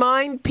want to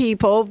remind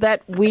people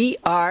that we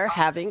are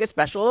having a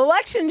special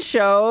election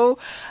show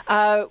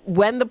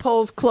when the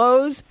polls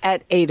close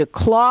at 8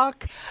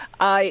 o'clock.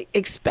 I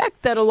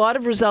expect that a lot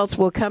of results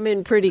will come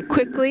in pretty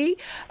quickly.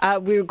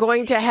 We're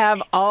going to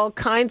have all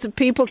kinds of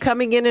people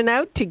coming in and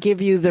out to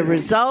give you the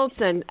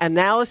results and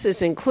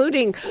analysis,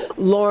 including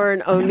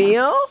Lauren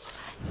O'Neill.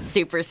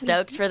 Super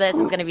stoked for this.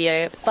 It's going to be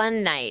a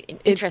fun night, an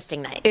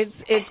interesting night.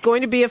 It's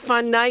going to be a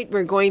fun night.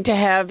 We're going to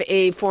have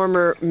a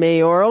former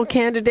mayoral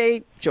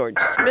candidate, George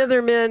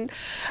Smitherman.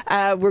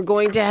 We're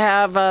going to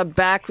have a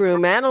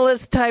backroom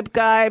analyst type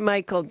guy,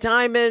 Michael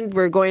Diamond.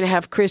 We're going to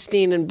have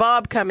Christine and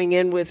Bob coming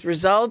in with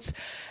results.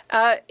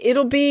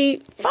 It'll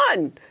be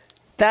fun.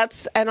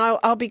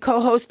 I'll be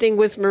co-hosting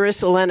with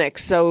Marissa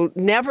Lennox. So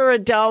never a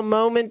dull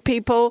moment,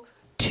 people.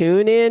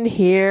 Tune in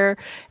here.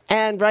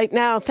 And right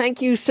now,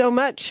 thank you so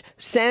much,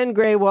 San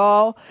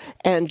Greywall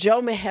and Joe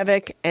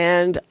Mihevik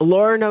and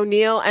Lauren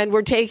O'Neill. And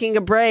we're taking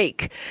a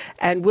break.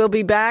 And we'll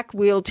be back.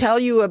 We'll tell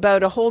you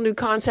about a whole new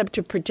concept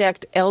to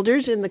protect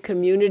elders in the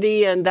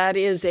community, and that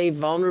is a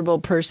vulnerable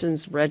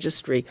persons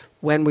registry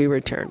when we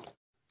return.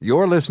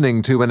 You're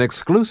listening to an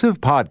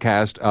exclusive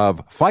podcast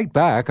of Fight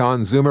Back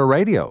on Zoomer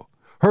Radio.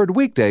 Heard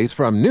weekdays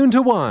from noon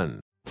to 1.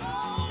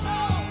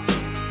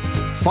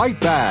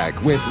 Fight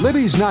Back with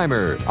Libby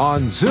Znaimer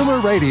on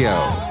Zoomer Radio.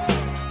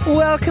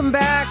 Welcome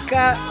back.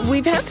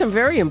 We've had some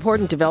very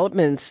important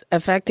developments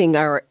affecting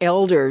our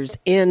elders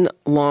in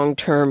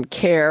long-term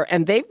care,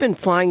 and they've been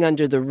flying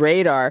under the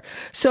radar.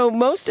 So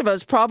most of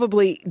us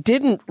probably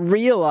didn't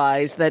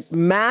realize that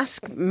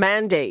mask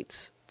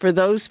mandates for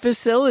those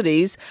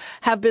facilities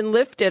have been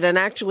lifted. And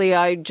actually,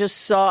 I just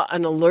saw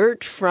an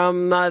alert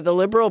from the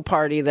Liberal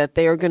Party that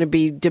they are going to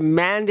be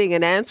demanding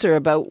an answer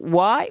about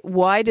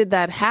why did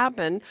that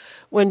happen,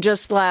 when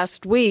just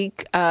last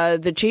week,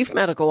 the Chief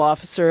Medical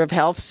Officer of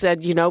Health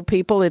said,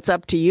 people, it's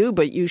up to you,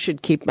 but you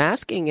should keep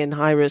masking in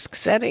high-risk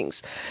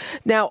settings.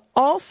 Now,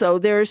 also,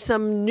 there are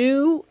some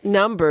new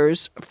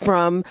numbers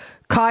from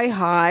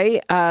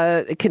CIHI,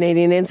 the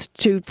Canadian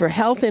Institute for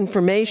Health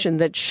Information,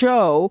 that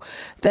show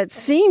that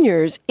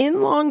seniors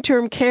in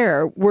long-term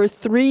care were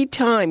 3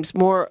 times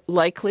more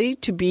likely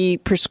to be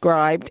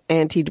prescribed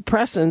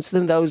antidepressants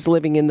than those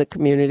living in the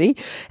community,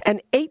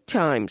 and 8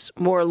 times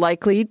more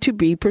likely to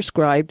be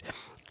prescribed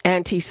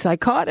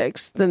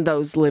antipsychotics than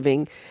those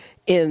living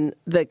in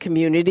the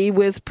community,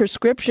 with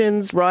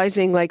prescriptions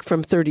rising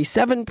from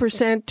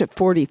 37% to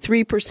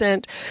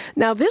 43%.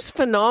 Now, this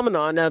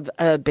phenomenon of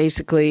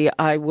basically,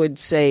 I would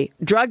say,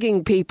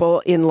 drugging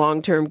people in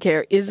long-term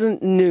care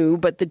isn't new,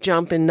 but the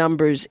jump in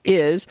numbers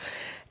is.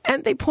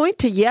 And they point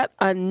to yet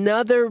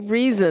another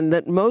reason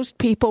that most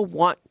people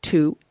want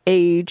to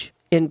age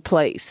in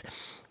place.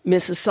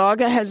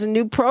 Mississauga has a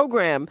new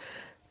program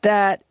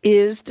that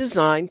is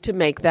designed to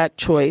make that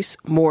choice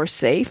more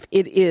safe.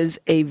 It is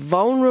a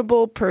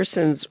vulnerable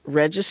persons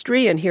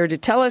registry, and here to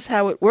tell us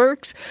how it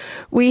works,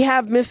 we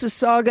have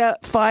Mississauga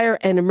Fire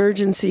and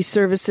Emergency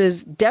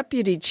Services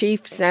Deputy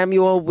Chief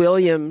Samuel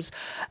Williams.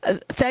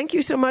 Thank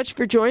you so much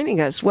for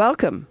joining us.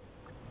 Welcome.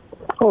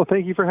 Oh,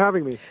 thank you for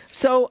having me.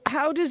 So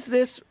how does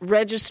this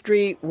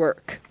registry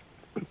work?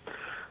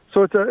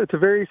 So it's a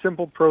very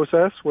simple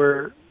process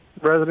where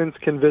residents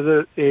can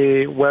visit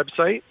a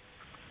website,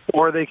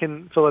 or they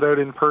can fill it out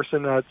in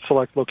person at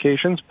select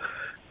locations.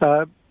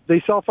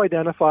 They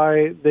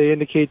self-identify. They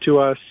indicate to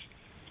us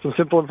some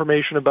simple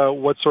information about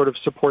what sort of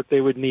support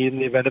they would need in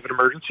the event of an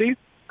emergency.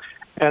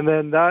 And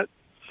then that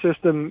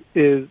system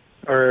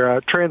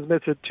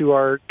transmits it to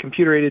our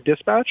computer-aided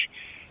dispatch.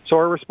 So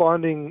our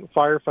responding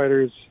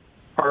firefighters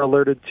are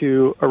alerted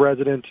to a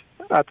resident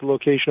at the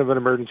location of an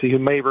emergency who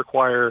may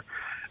require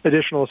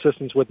additional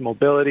assistance with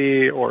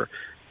mobility or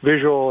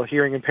visual,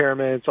 hearing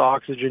impairments,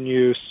 oxygen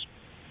use,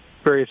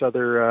 various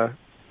other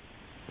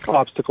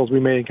obstacles we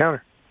may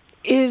encounter.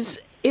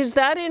 Is Is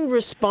that in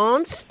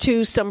response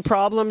to some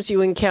problems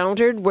you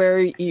encountered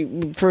where,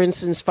 for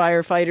instance,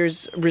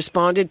 firefighters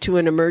responded to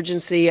an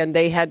emergency and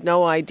they had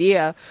no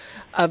idea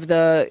of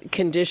the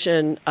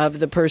condition of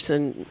the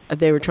person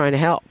they were trying to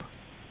help?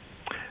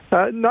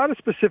 Not a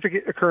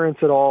specific occurrence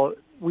at all.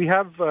 We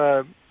have,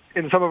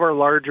 in some of our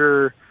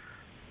larger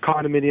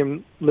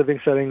condominium living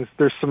settings,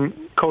 there's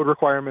some code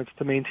requirements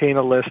to maintain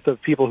a list of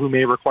people who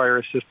may require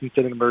assistance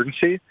in an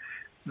emergency.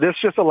 This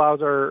just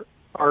allows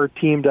our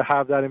team to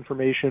have that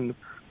information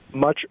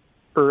much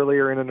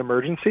earlier in an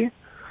emergency.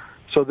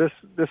 So this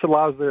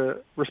allows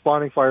the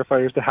responding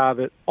firefighters to have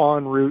it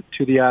en route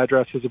to the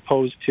address as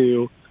opposed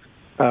to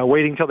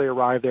waiting till they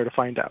arrive there to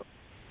find out.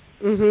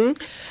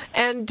 Mm-hmm.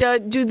 And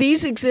do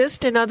these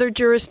exist in other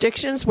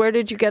jurisdictions? Where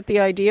did you get the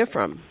idea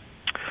from?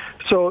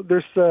 So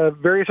there's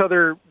various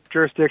other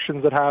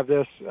jurisdictions that have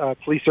this.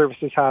 Police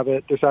services have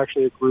it. There's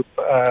actually a group,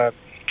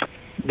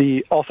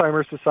 the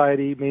Alzheimer's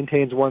Society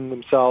maintains one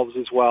themselves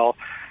as well.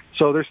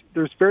 So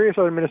there's various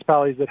other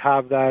municipalities that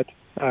have that.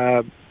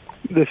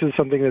 This is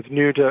something that's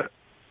new to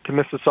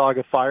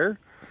Mississauga Fire,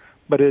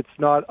 but it's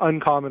not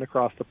uncommon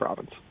across the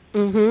province.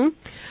 Mm-hmm.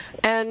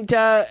 And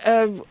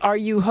are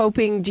you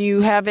hoping? Do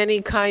you have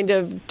any kind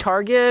of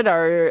target?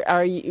 Or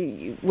are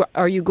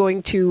you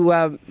going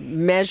to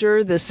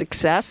measure the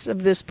success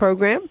of this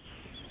program?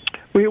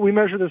 We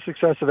measure the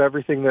success of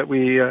everything that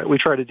we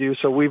try to do.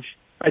 So we've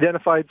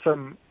identified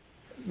some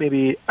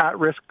maybe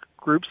at-risk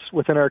groups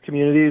within our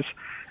communities,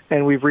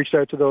 and we've reached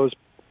out to those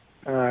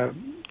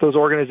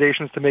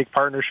organizations to make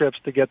partnerships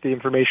to get the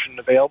information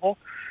available.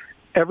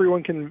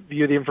 Everyone can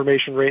view the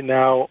information right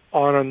now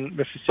on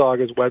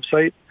Mississauga's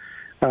website.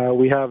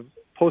 We have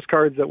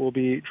postcards that we'll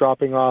be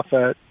dropping off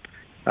at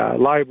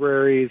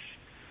libraries,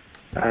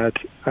 at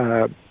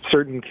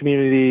certain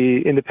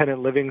community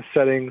independent living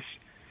settings.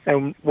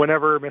 And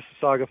whenever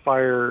Mississauga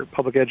Fire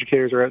public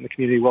educators are out in the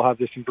community, we'll have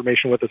this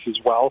information with us as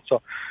well.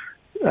 So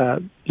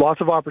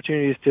lots of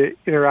opportunities to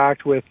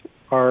interact with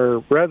our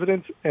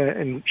residents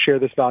and share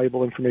this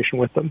valuable information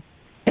with them.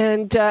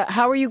 And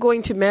how are you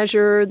going to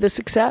measure the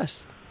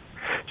success?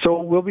 So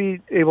we'll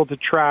be able to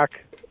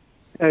track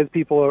as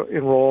people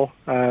enroll.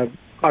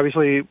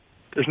 Obviously,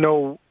 there's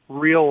no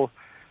real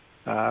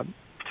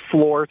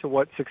floor to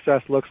what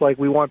success looks like.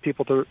 We want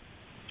people to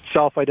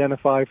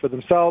self-identify for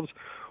themselves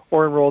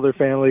or enroll their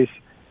families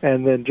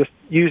and then just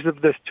use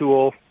this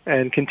tool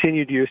and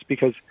continued use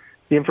because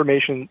the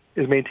information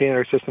is maintained in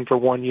our system for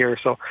 1 year.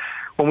 So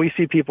when we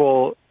see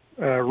people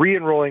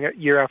re-enrolling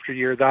year after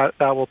year, that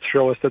will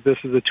show us that this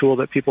is a tool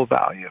that people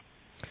value.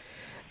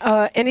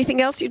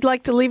 Anything else you'd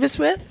like to leave us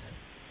with?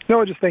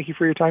 No, just thank you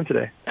for your time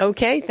today.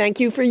 Okay, thank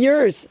you for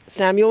yours,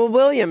 Samuel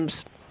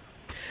Williams.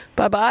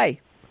 Bye-bye.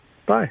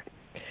 Bye.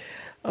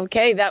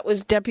 Okay, that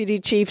was Deputy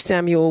Chief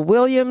Samuel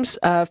Williams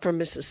from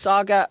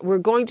Mississauga. We're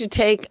going to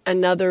take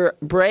another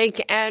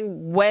break,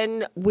 and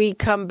when we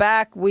come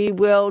back, we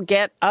will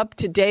get up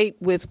to date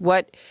with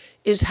what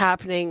is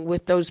happening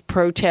with those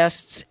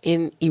protests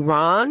in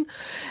Iran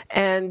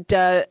and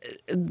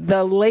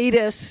the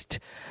latest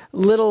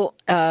little...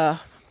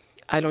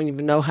 I don't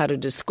even know how to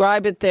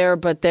describe it there,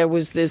 but there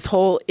was this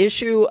whole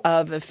issue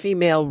of a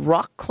female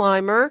rock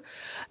climber,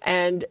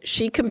 and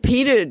she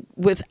competed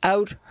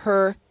without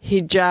her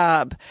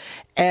hijab.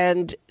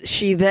 And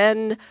she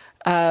then,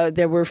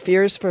 there were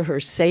fears for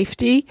her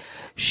safety.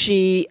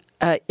 She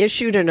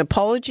issued an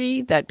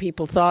apology that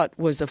people thought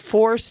was a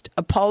forced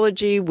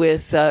apology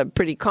with a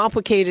pretty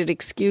complicated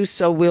excuse,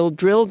 so we'll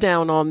drill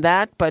down on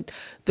that. But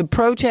the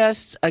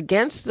protests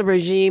against the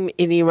regime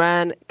in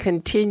Iran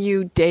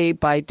continue day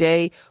by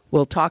day.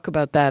 We'll talk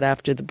about that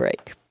after the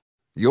break.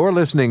 You're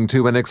listening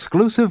to an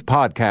exclusive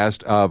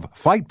podcast of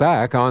Fight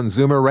Back on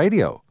Zoomer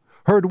Radio.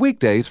 Heard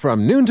weekdays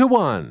from noon to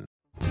 1.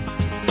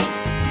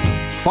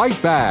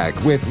 Fight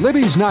Back with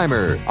Libby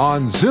Znaimer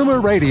on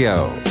Zoomer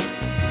Radio.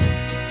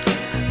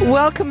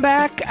 Welcome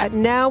back.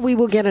 Now we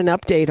will get an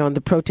update on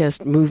the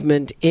protest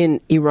movement in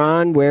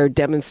Iran, where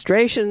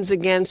demonstrations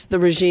against the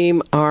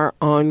regime are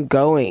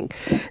ongoing.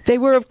 They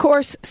were, of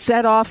course,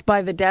 set off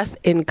by the death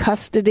in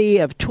custody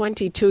of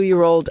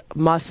 22-year-old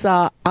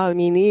Mahsa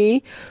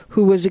Amini,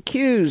 who was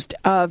accused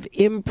of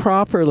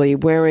improperly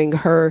wearing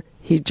her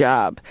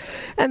hijab.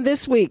 And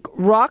this week,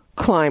 rock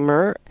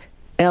climber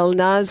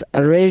Elnaz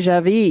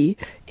Rejavi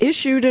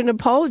issued an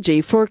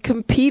apology for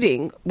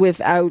competing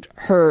without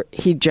her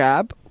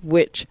hijab,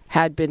 which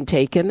had been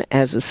taken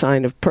as a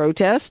sign of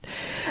protest.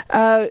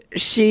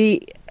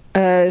 She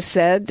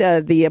said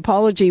the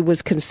apology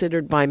was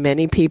considered by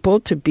many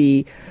people to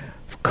be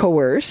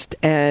coerced,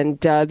 and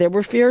there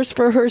were fears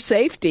for her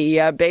safety.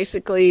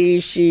 Basically,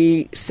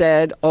 she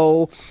said,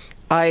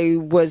 I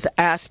was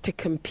asked to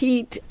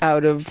compete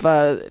out of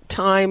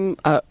time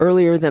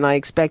earlier than I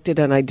expected,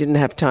 and I didn't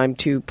have time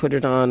to put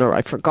it on, or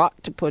I forgot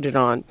to put it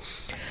on.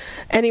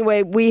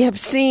 Anyway, we have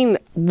seen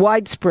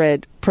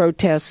widespread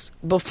protests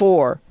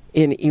before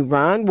in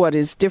Iran. What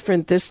is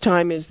different this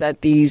time is that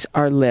these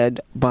are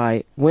led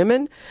by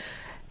women.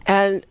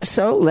 And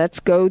so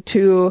let's go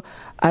to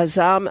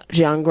Azam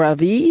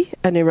Jangravi,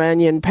 an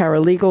Iranian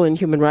paralegal and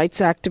human rights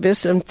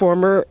activist and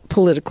former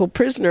political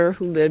prisoner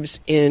who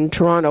lives in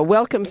Toronto.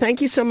 Welcome. Thank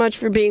you so much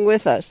for being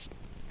with us.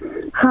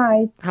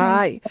 Hi.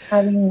 Hi. Thanks for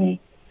having me.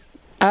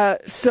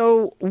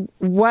 So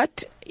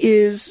what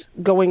is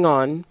going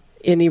on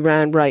in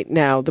Iran right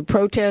now? The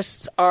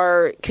protests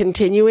are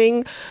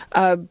continuing,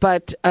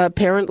 but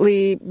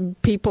apparently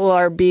people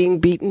are being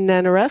beaten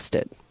and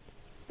arrested.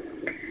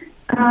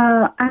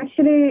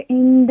 Actually,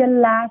 in the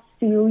last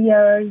few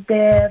years,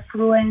 the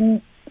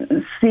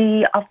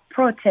frequency of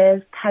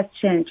protest has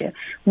changed.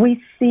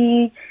 We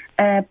see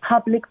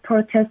public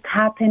protests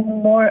happen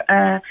more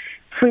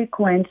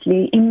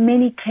frequently. In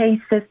many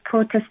cases,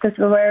 protests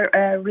were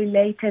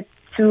related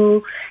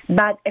to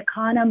bad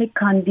economic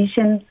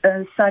conditions,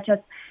 such as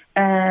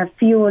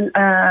fuel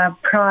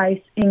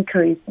price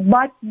increase.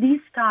 But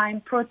this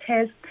time,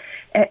 protests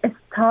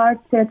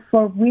started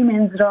for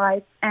women's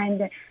rights,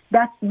 and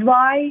that's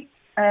why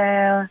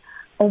a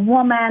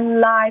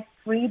woman life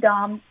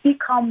freedom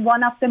become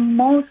one of the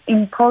most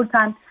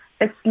important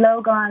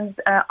slogans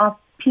of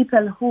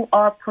people who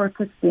are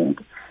protesting.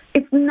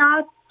 It's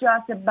not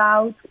just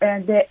about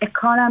the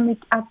economic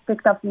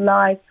aspect of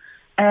life,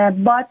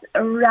 but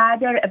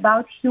rather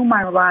about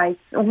human rights,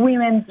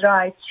 women's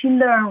rights,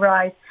 children's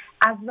rights,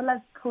 as well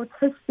as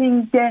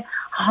protesting the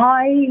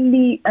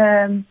highly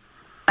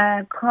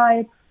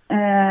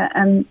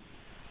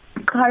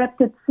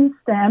corrupted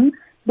system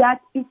that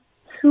is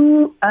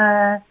too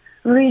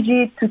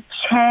rigid to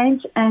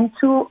change and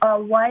to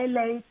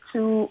violate,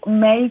 to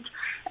make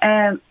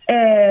a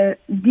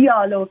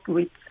dialogue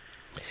with.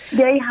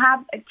 They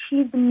have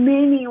accused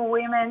many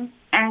women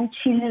and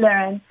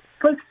children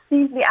for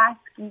simply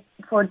asking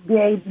for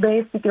their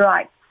basic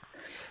rights.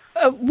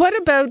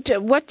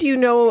 What do you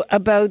know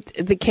about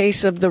the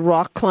case of the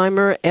rock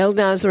climber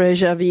Elnaz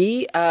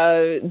Rejavi?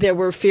 There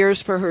were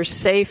fears for her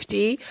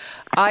safety.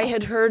 I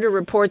had heard a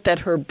report that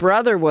her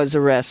brother was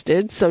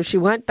arrested, so she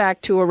went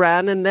back to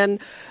Iran. And then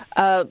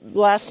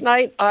last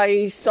night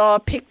I saw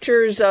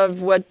pictures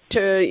of what,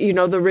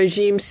 the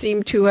regime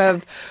seemed to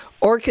have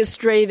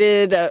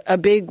orchestrated a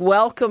big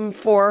welcome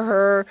for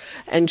her,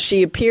 and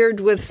she appeared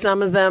with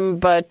some of them,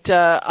 but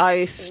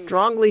I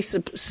strongly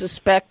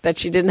suspect that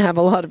she didn't have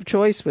a lot of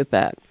choice with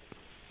that.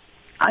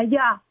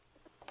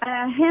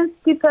 Hence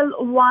people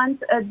want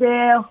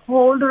the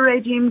whole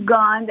regime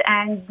gone,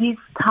 and this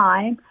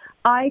time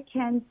I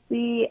can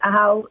see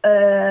how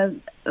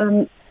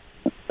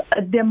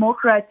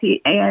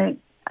democratic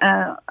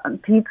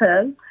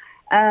people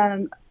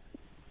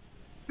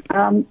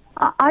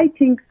I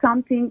think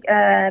something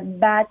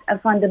bad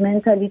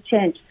fundamentally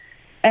changed.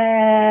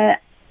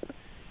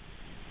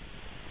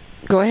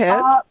 Go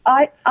ahead.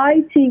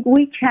 I think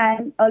we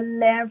can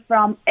learn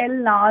from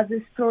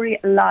Elnaz's story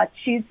a lot.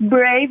 She's a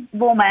brave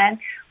woman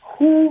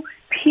who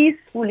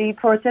peacefully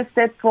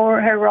protested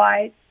for her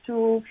right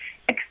to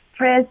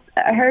express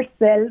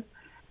herself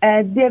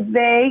the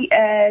way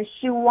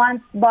she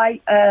wants by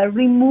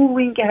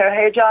removing her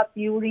hijab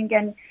during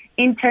an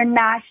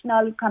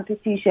international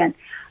competition.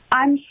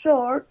 I'm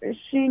sure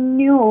she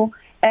knew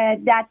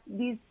that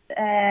this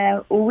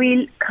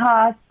will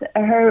cost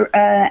her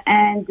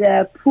and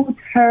put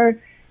her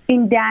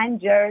in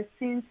danger,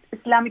 since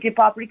Islamic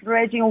Republic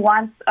regime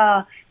wants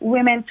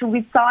women to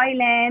be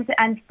silent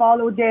and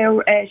follow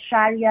their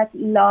Sharia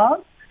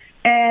laws.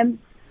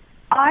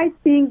 I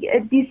think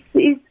this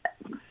is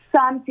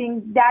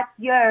something that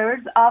years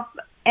of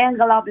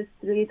Engelab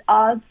Street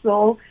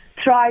also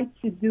tried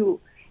to do.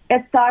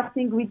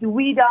 Starting with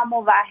Wida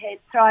Mowahed,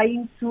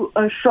 trying to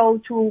show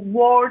to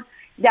world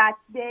that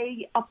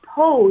they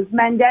oppose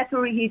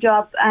mandatory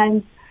hijab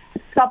and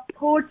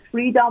support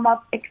freedom of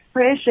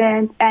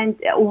expression and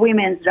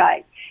women's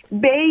rights.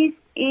 Based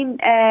in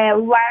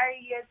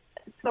various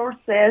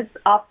sources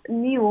of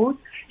news,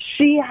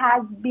 she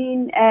has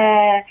been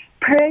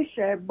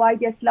pressured by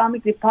the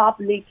Islamic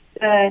Republic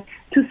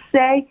to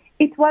say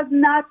it was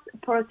not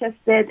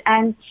protested,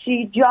 and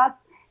she just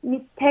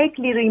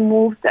mistakenly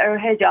removed her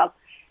hijab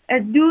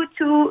due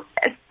to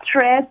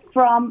stress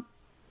from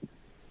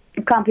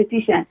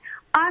competition.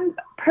 I'm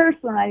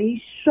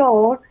personally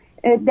sure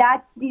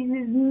that this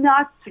is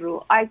not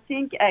true. I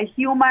think a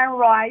human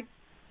rights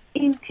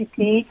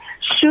entity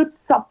should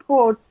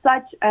support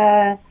such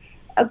a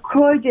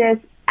courageous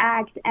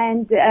act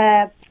and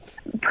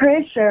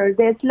pressure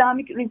the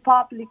Islamic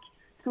Republic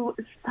to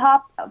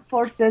stop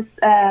forces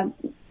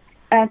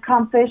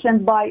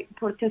confession by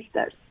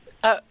protesters.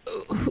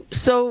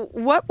 So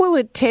what will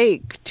it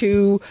take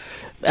to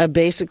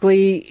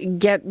basically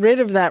get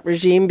rid of that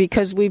regime?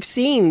 Because we've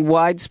seen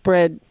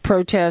widespread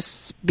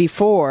protests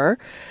before,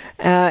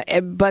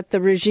 but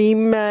the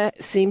regime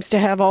seems to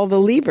have all the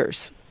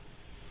levers.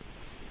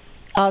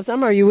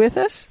 Azam, are you with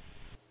us?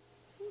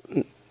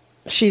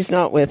 She's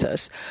not with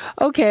us.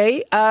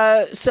 Okay,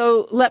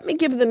 so let me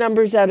give the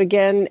numbers out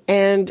again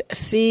and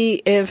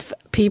see if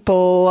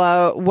people,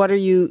 what are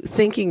you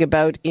thinking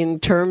about in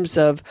terms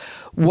of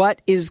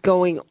what is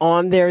going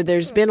on there?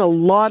 There's been a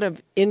lot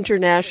of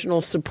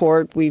international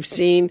support. We've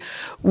seen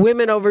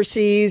women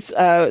overseas,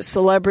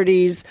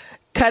 celebrities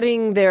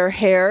cutting their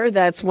hair.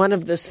 That's one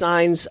of the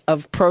signs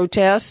of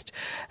protest.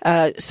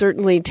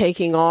 Certainly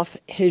taking off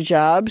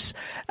hijabs.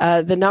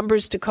 The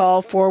numbers to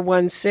call,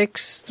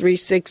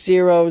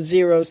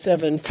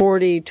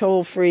 416-360-0740,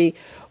 toll free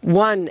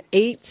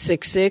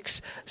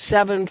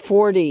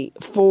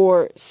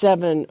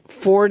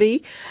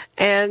 1-866-740-4740.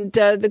 And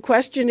the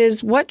question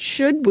is, what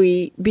should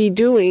we be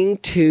doing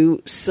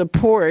to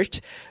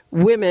support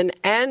women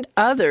and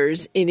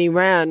others in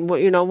Iran?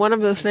 Well, one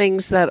of the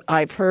things that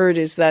I've heard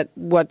is that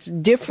what's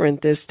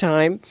different this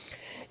time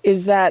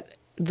is that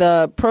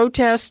the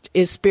protest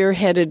is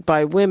spearheaded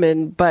by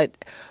women,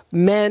 but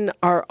men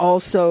are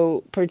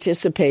also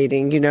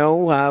participating.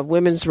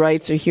 Women's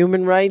rights are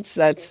human rights.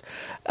 That's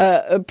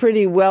a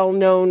pretty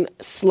well-known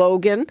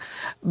slogan.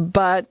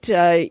 But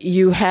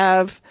you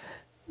have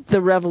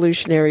the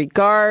Revolutionary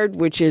Guard,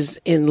 which is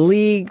in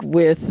league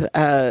with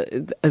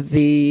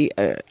the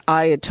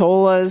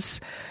Ayatollahs,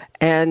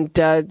 and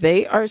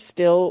they are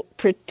still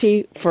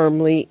pretty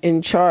firmly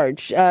in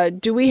charge.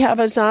 Do we have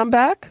Azam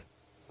back?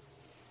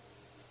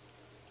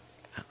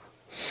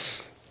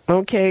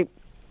 Okay.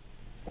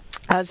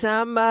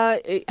 Azam,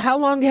 how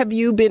long have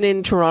you been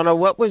in Toronto?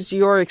 What was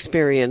your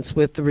experience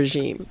with the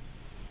regime?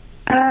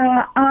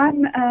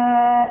 I'm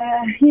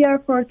here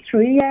for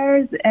 3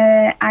 years.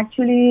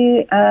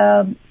 Actually,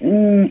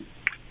 in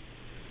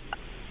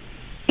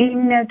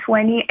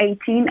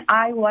 2018,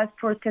 I was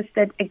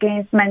protested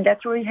against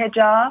mandatory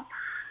hijab.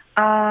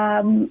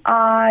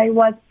 I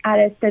was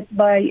arrested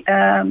by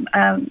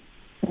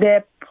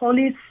the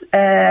police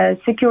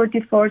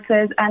security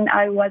forces, and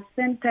I was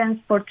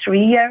sentenced for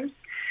 3 years.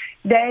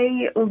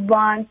 They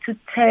want to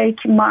take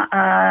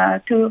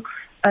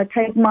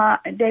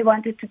they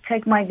wanted to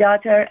take my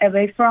daughter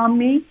away from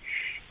me,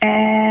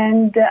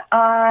 and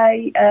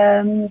I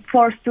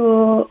forced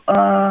to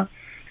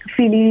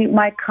flee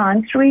my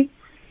country.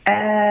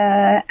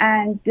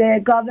 And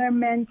the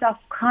government of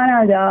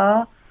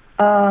Canada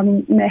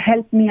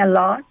helped me a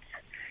lot.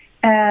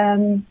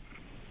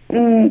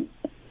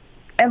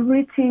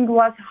 Everything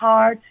was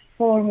hard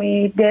for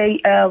me. They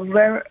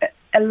were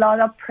a lot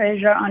of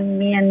pressure on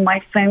me and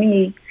my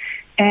family.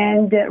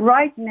 And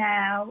right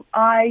now,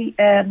 I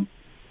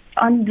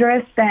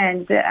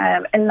understand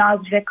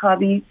Elnaz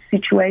Rekabi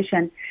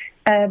situation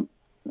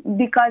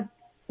because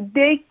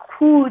they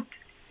could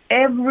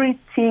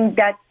everything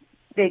that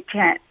they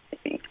can.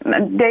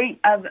 They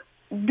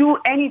do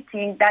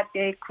anything that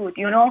they could,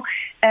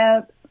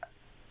 I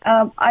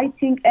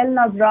think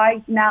Elnaz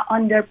right now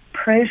under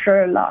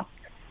pressure a lot.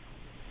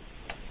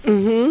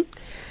 Mm-hmm.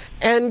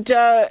 And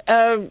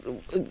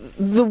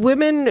the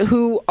women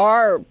who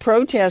are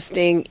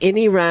protesting in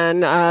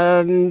Iran,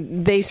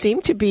 they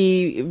seem to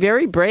be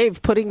very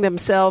brave, putting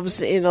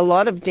themselves in a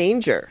lot of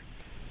danger.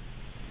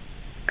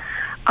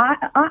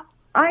 I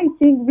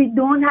think we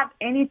don't have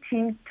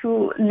anything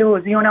to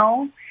lose,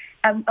 women,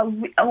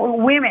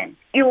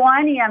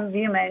 Iranian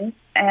women,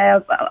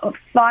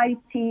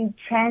 fighting,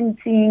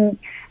 chanting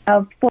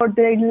for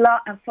their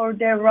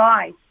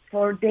rights,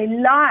 for their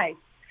lives.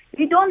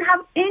 We don't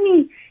have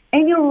any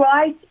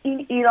rights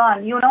in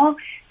Iran,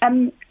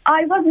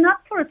 I was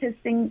not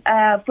protesting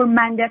for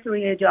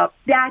mandatory hijab.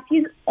 That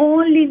is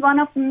only one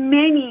of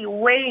many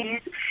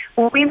ways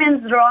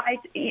women's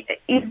rights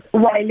is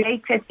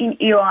violated in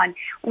Iran.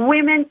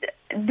 Women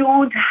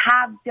don't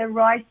have the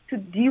right to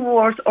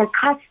divorce or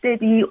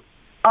custody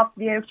of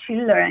their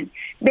children.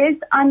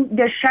 Based on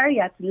the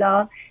Sharia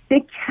law,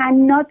 they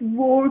cannot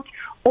work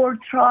or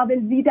travel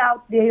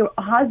without their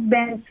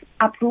husband's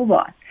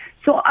approval.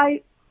 So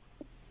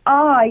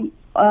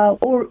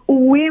or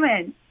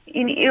women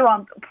in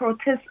Iran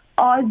protest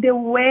all the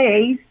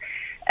ways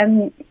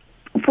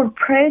for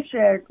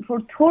pressure, for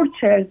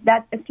torture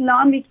that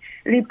Islamic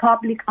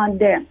Republic on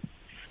them.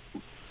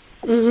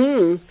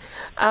 Mm-hmm.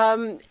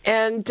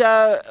 And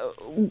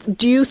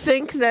do you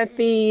think that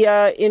the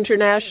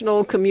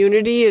international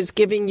community is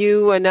giving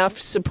you enough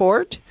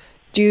support?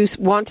 Do you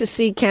want to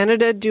see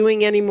Canada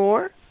doing any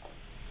more?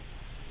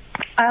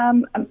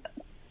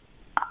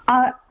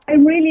 I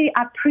really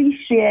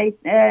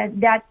appreciate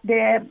that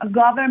the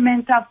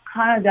government of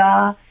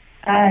Canada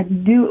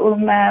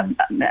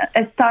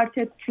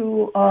started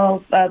to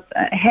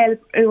help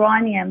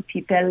Iranian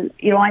people,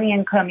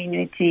 Iranian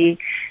community.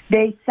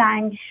 They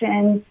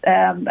sanctioned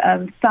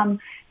some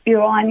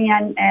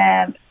Iranian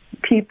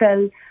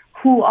people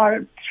who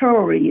are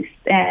terrorists,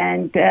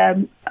 and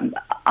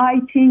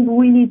I think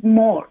we need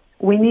more.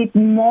 We need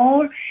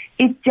more.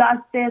 It's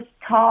just a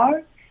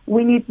start.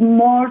 We need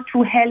more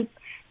to help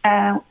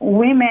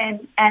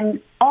women and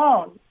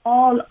all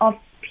of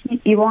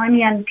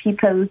Iranian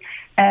people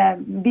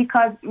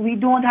because we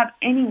don't have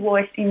any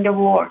voice in the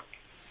world.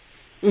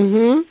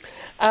 Mm-hmm.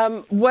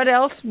 What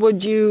else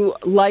would you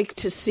like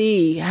to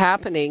see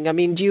happening? I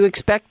mean, do you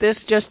expect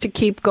this just to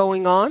keep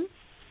going on?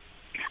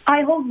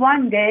 I hope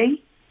one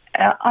day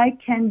I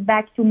came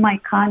back to my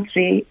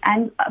country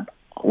and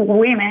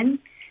women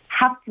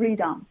have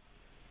freedom.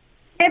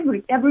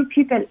 Every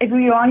people,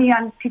 every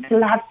Iranian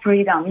people have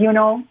freedom,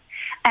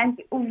 and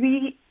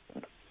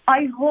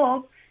I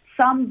hope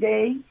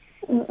someday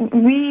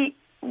we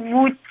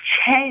would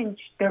change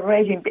the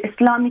regime, the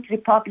Islamic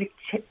Republic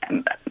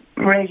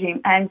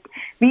regime, and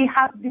we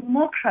have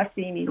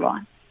democracy in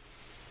Iran.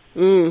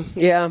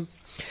 Yeah.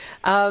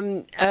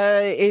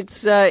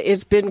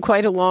 It's been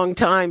quite a long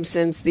time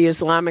since the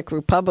Islamic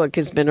Republic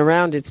has been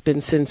around. It's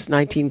been since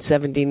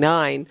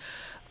 1979,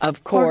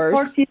 of course.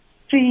 For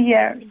 43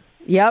 years.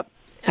 Yep,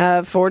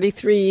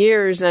 43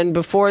 years. And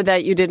before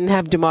that, you didn't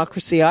have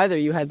democracy either.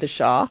 You had the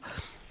Shah.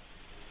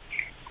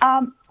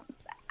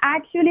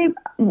 Actually,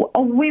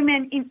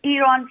 women in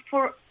Iran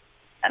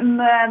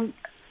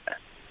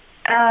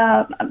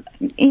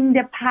in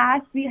the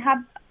past, we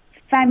have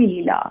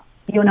family law,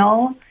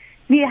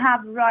 We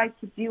have right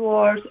to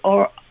divorce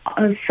or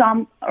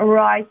some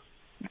rights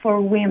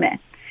for women.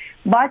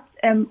 But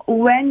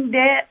when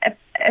the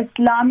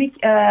Islamic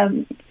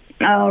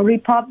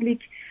Republic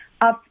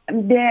of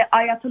the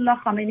Ayatollah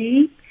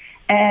Khamenei,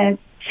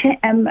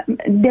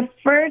 the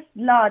first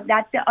law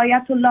that the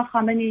Ayatollah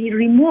Khamenei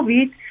removed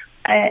it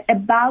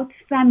about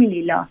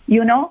family law,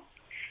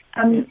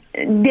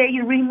 they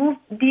removed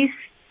this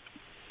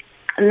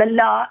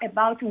law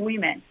about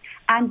women.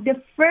 And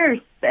the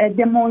first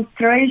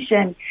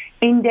demonstration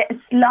in the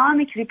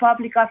Islamic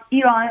Republic of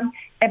Iran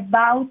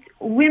about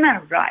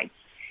women's rights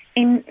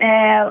in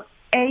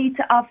 8th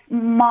of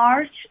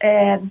March,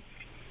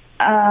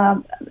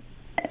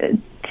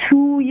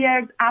 2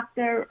 years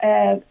after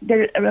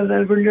the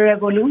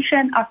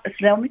revolution of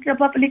Islamic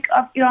Republic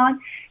of Iran,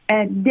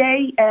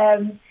 they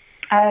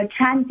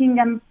chanting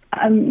and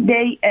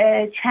they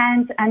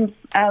chant and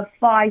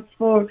fight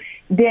for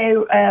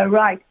their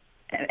rights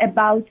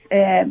about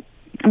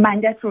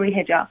mandatory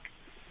hijab.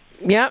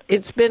 Yeah,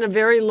 it's been a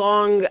very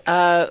long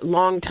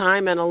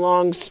time and a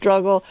long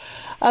struggle.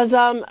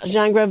 Azam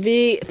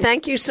Jangravi,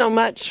 thank you so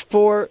much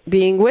for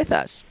being with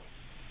us.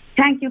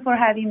 Thank you for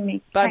having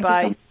me.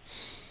 Bye-bye.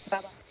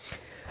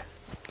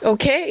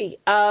 Okay,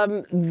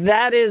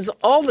 that is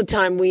all the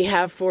time we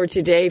have for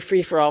today.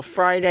 Free for All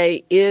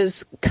Friday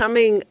is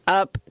coming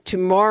up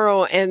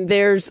tomorrow, and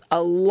there's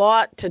a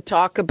lot to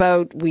talk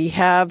about. We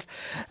have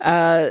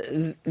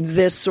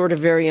this sort of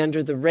very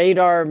under the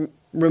radar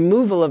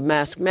removal of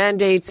mask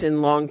mandates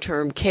in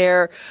long-term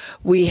care.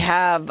 We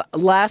have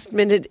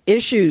last-minute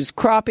issues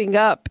cropping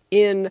up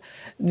in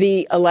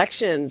the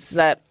elections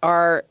that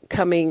are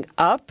coming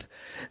up.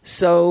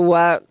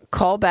 So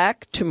call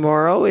back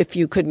tomorrow if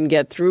you couldn't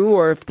get through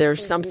or if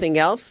there's something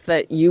else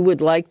that you would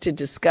like to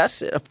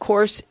discuss. It, of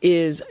course,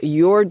 is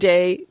your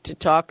day to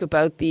talk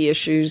about the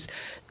issues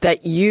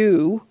that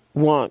you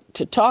want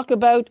to talk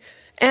about.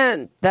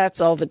 And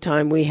that's all the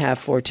time we have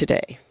for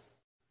today.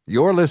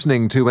 You're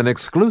listening to an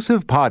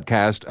exclusive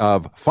podcast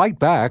of Fight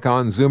Back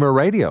on Zoomer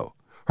Radio.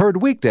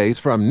 Heard weekdays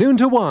from noon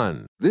to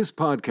 1. This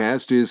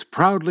podcast is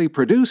proudly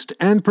produced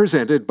and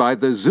presented by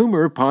the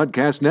Zoomer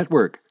Podcast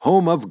Network,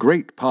 home of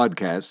great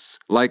podcasts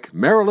like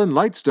Marilyn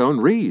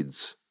Lightstone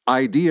Reads,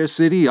 Idea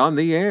City on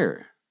the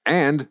Air,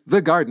 and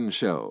The Garden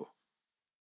Show.